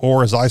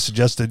 or as I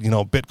suggested,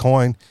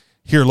 Bitcoin.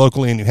 Here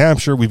locally in New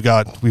Hampshire, we've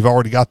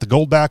already got the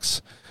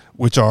goldbacks,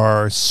 which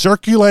are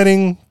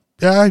circulating,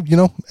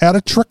 at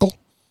a trickle,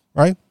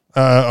 right,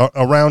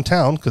 around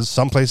town, because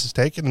some places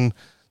take it, and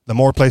the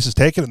more places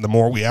take it, and the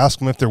more we ask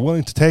them if they're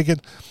willing to take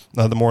it,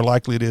 the more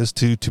likely it is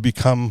to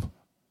become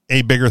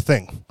a bigger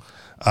thing.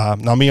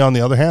 Now, me, on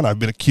the other hand, I've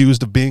been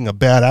accused of being a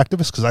bad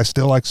activist because I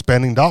still like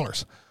spending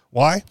dollars.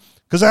 Why?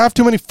 Because I have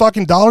too many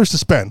fucking dollars to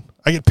spend.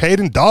 I get paid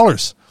in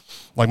dollars.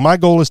 Like, my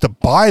goal is to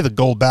buy the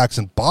goldbacks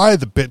and buy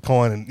the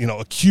Bitcoin and,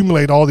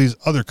 accumulate all these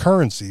other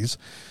currencies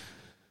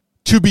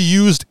to be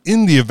used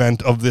in the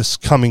event of this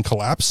coming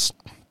collapse,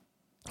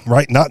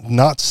 right?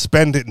 Not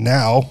spend it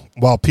now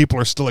while people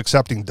are still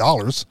accepting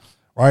dollars,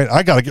 right?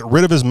 I got to get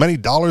rid of as many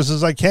dollars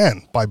as I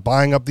can by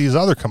buying up these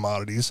other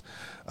commodities,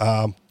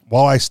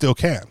 while I still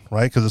can,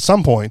 right? Because at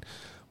some point,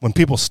 when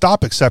people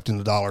stop accepting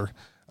the dollar,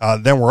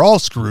 then we're all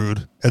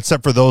screwed,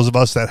 except for those of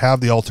us that have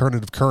the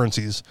alternative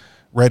currencies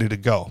ready to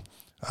go.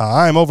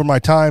 I'm over my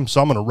time, so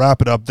I'm going to wrap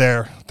it up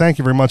there. Thank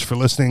you very much for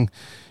listening.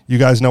 You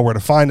guys know where to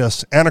find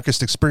us,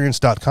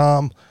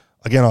 anarchistexperience.com.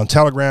 Again, on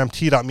Telegram,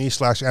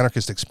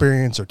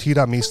 t.me/anarchistexperience or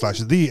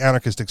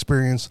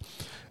t.me/theanarchistexperience.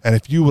 And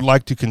if you would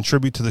like to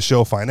contribute to the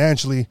show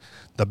financially,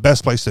 the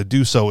best place to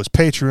do so is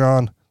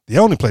Patreon. The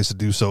only place to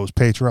do so is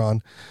Patreon.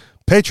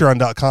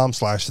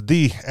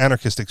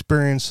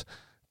 Patreon.com/theanarchistexperience.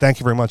 Thank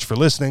you very much for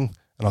listening,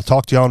 and I'll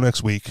talk to y'all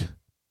next week.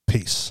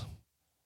 Peace.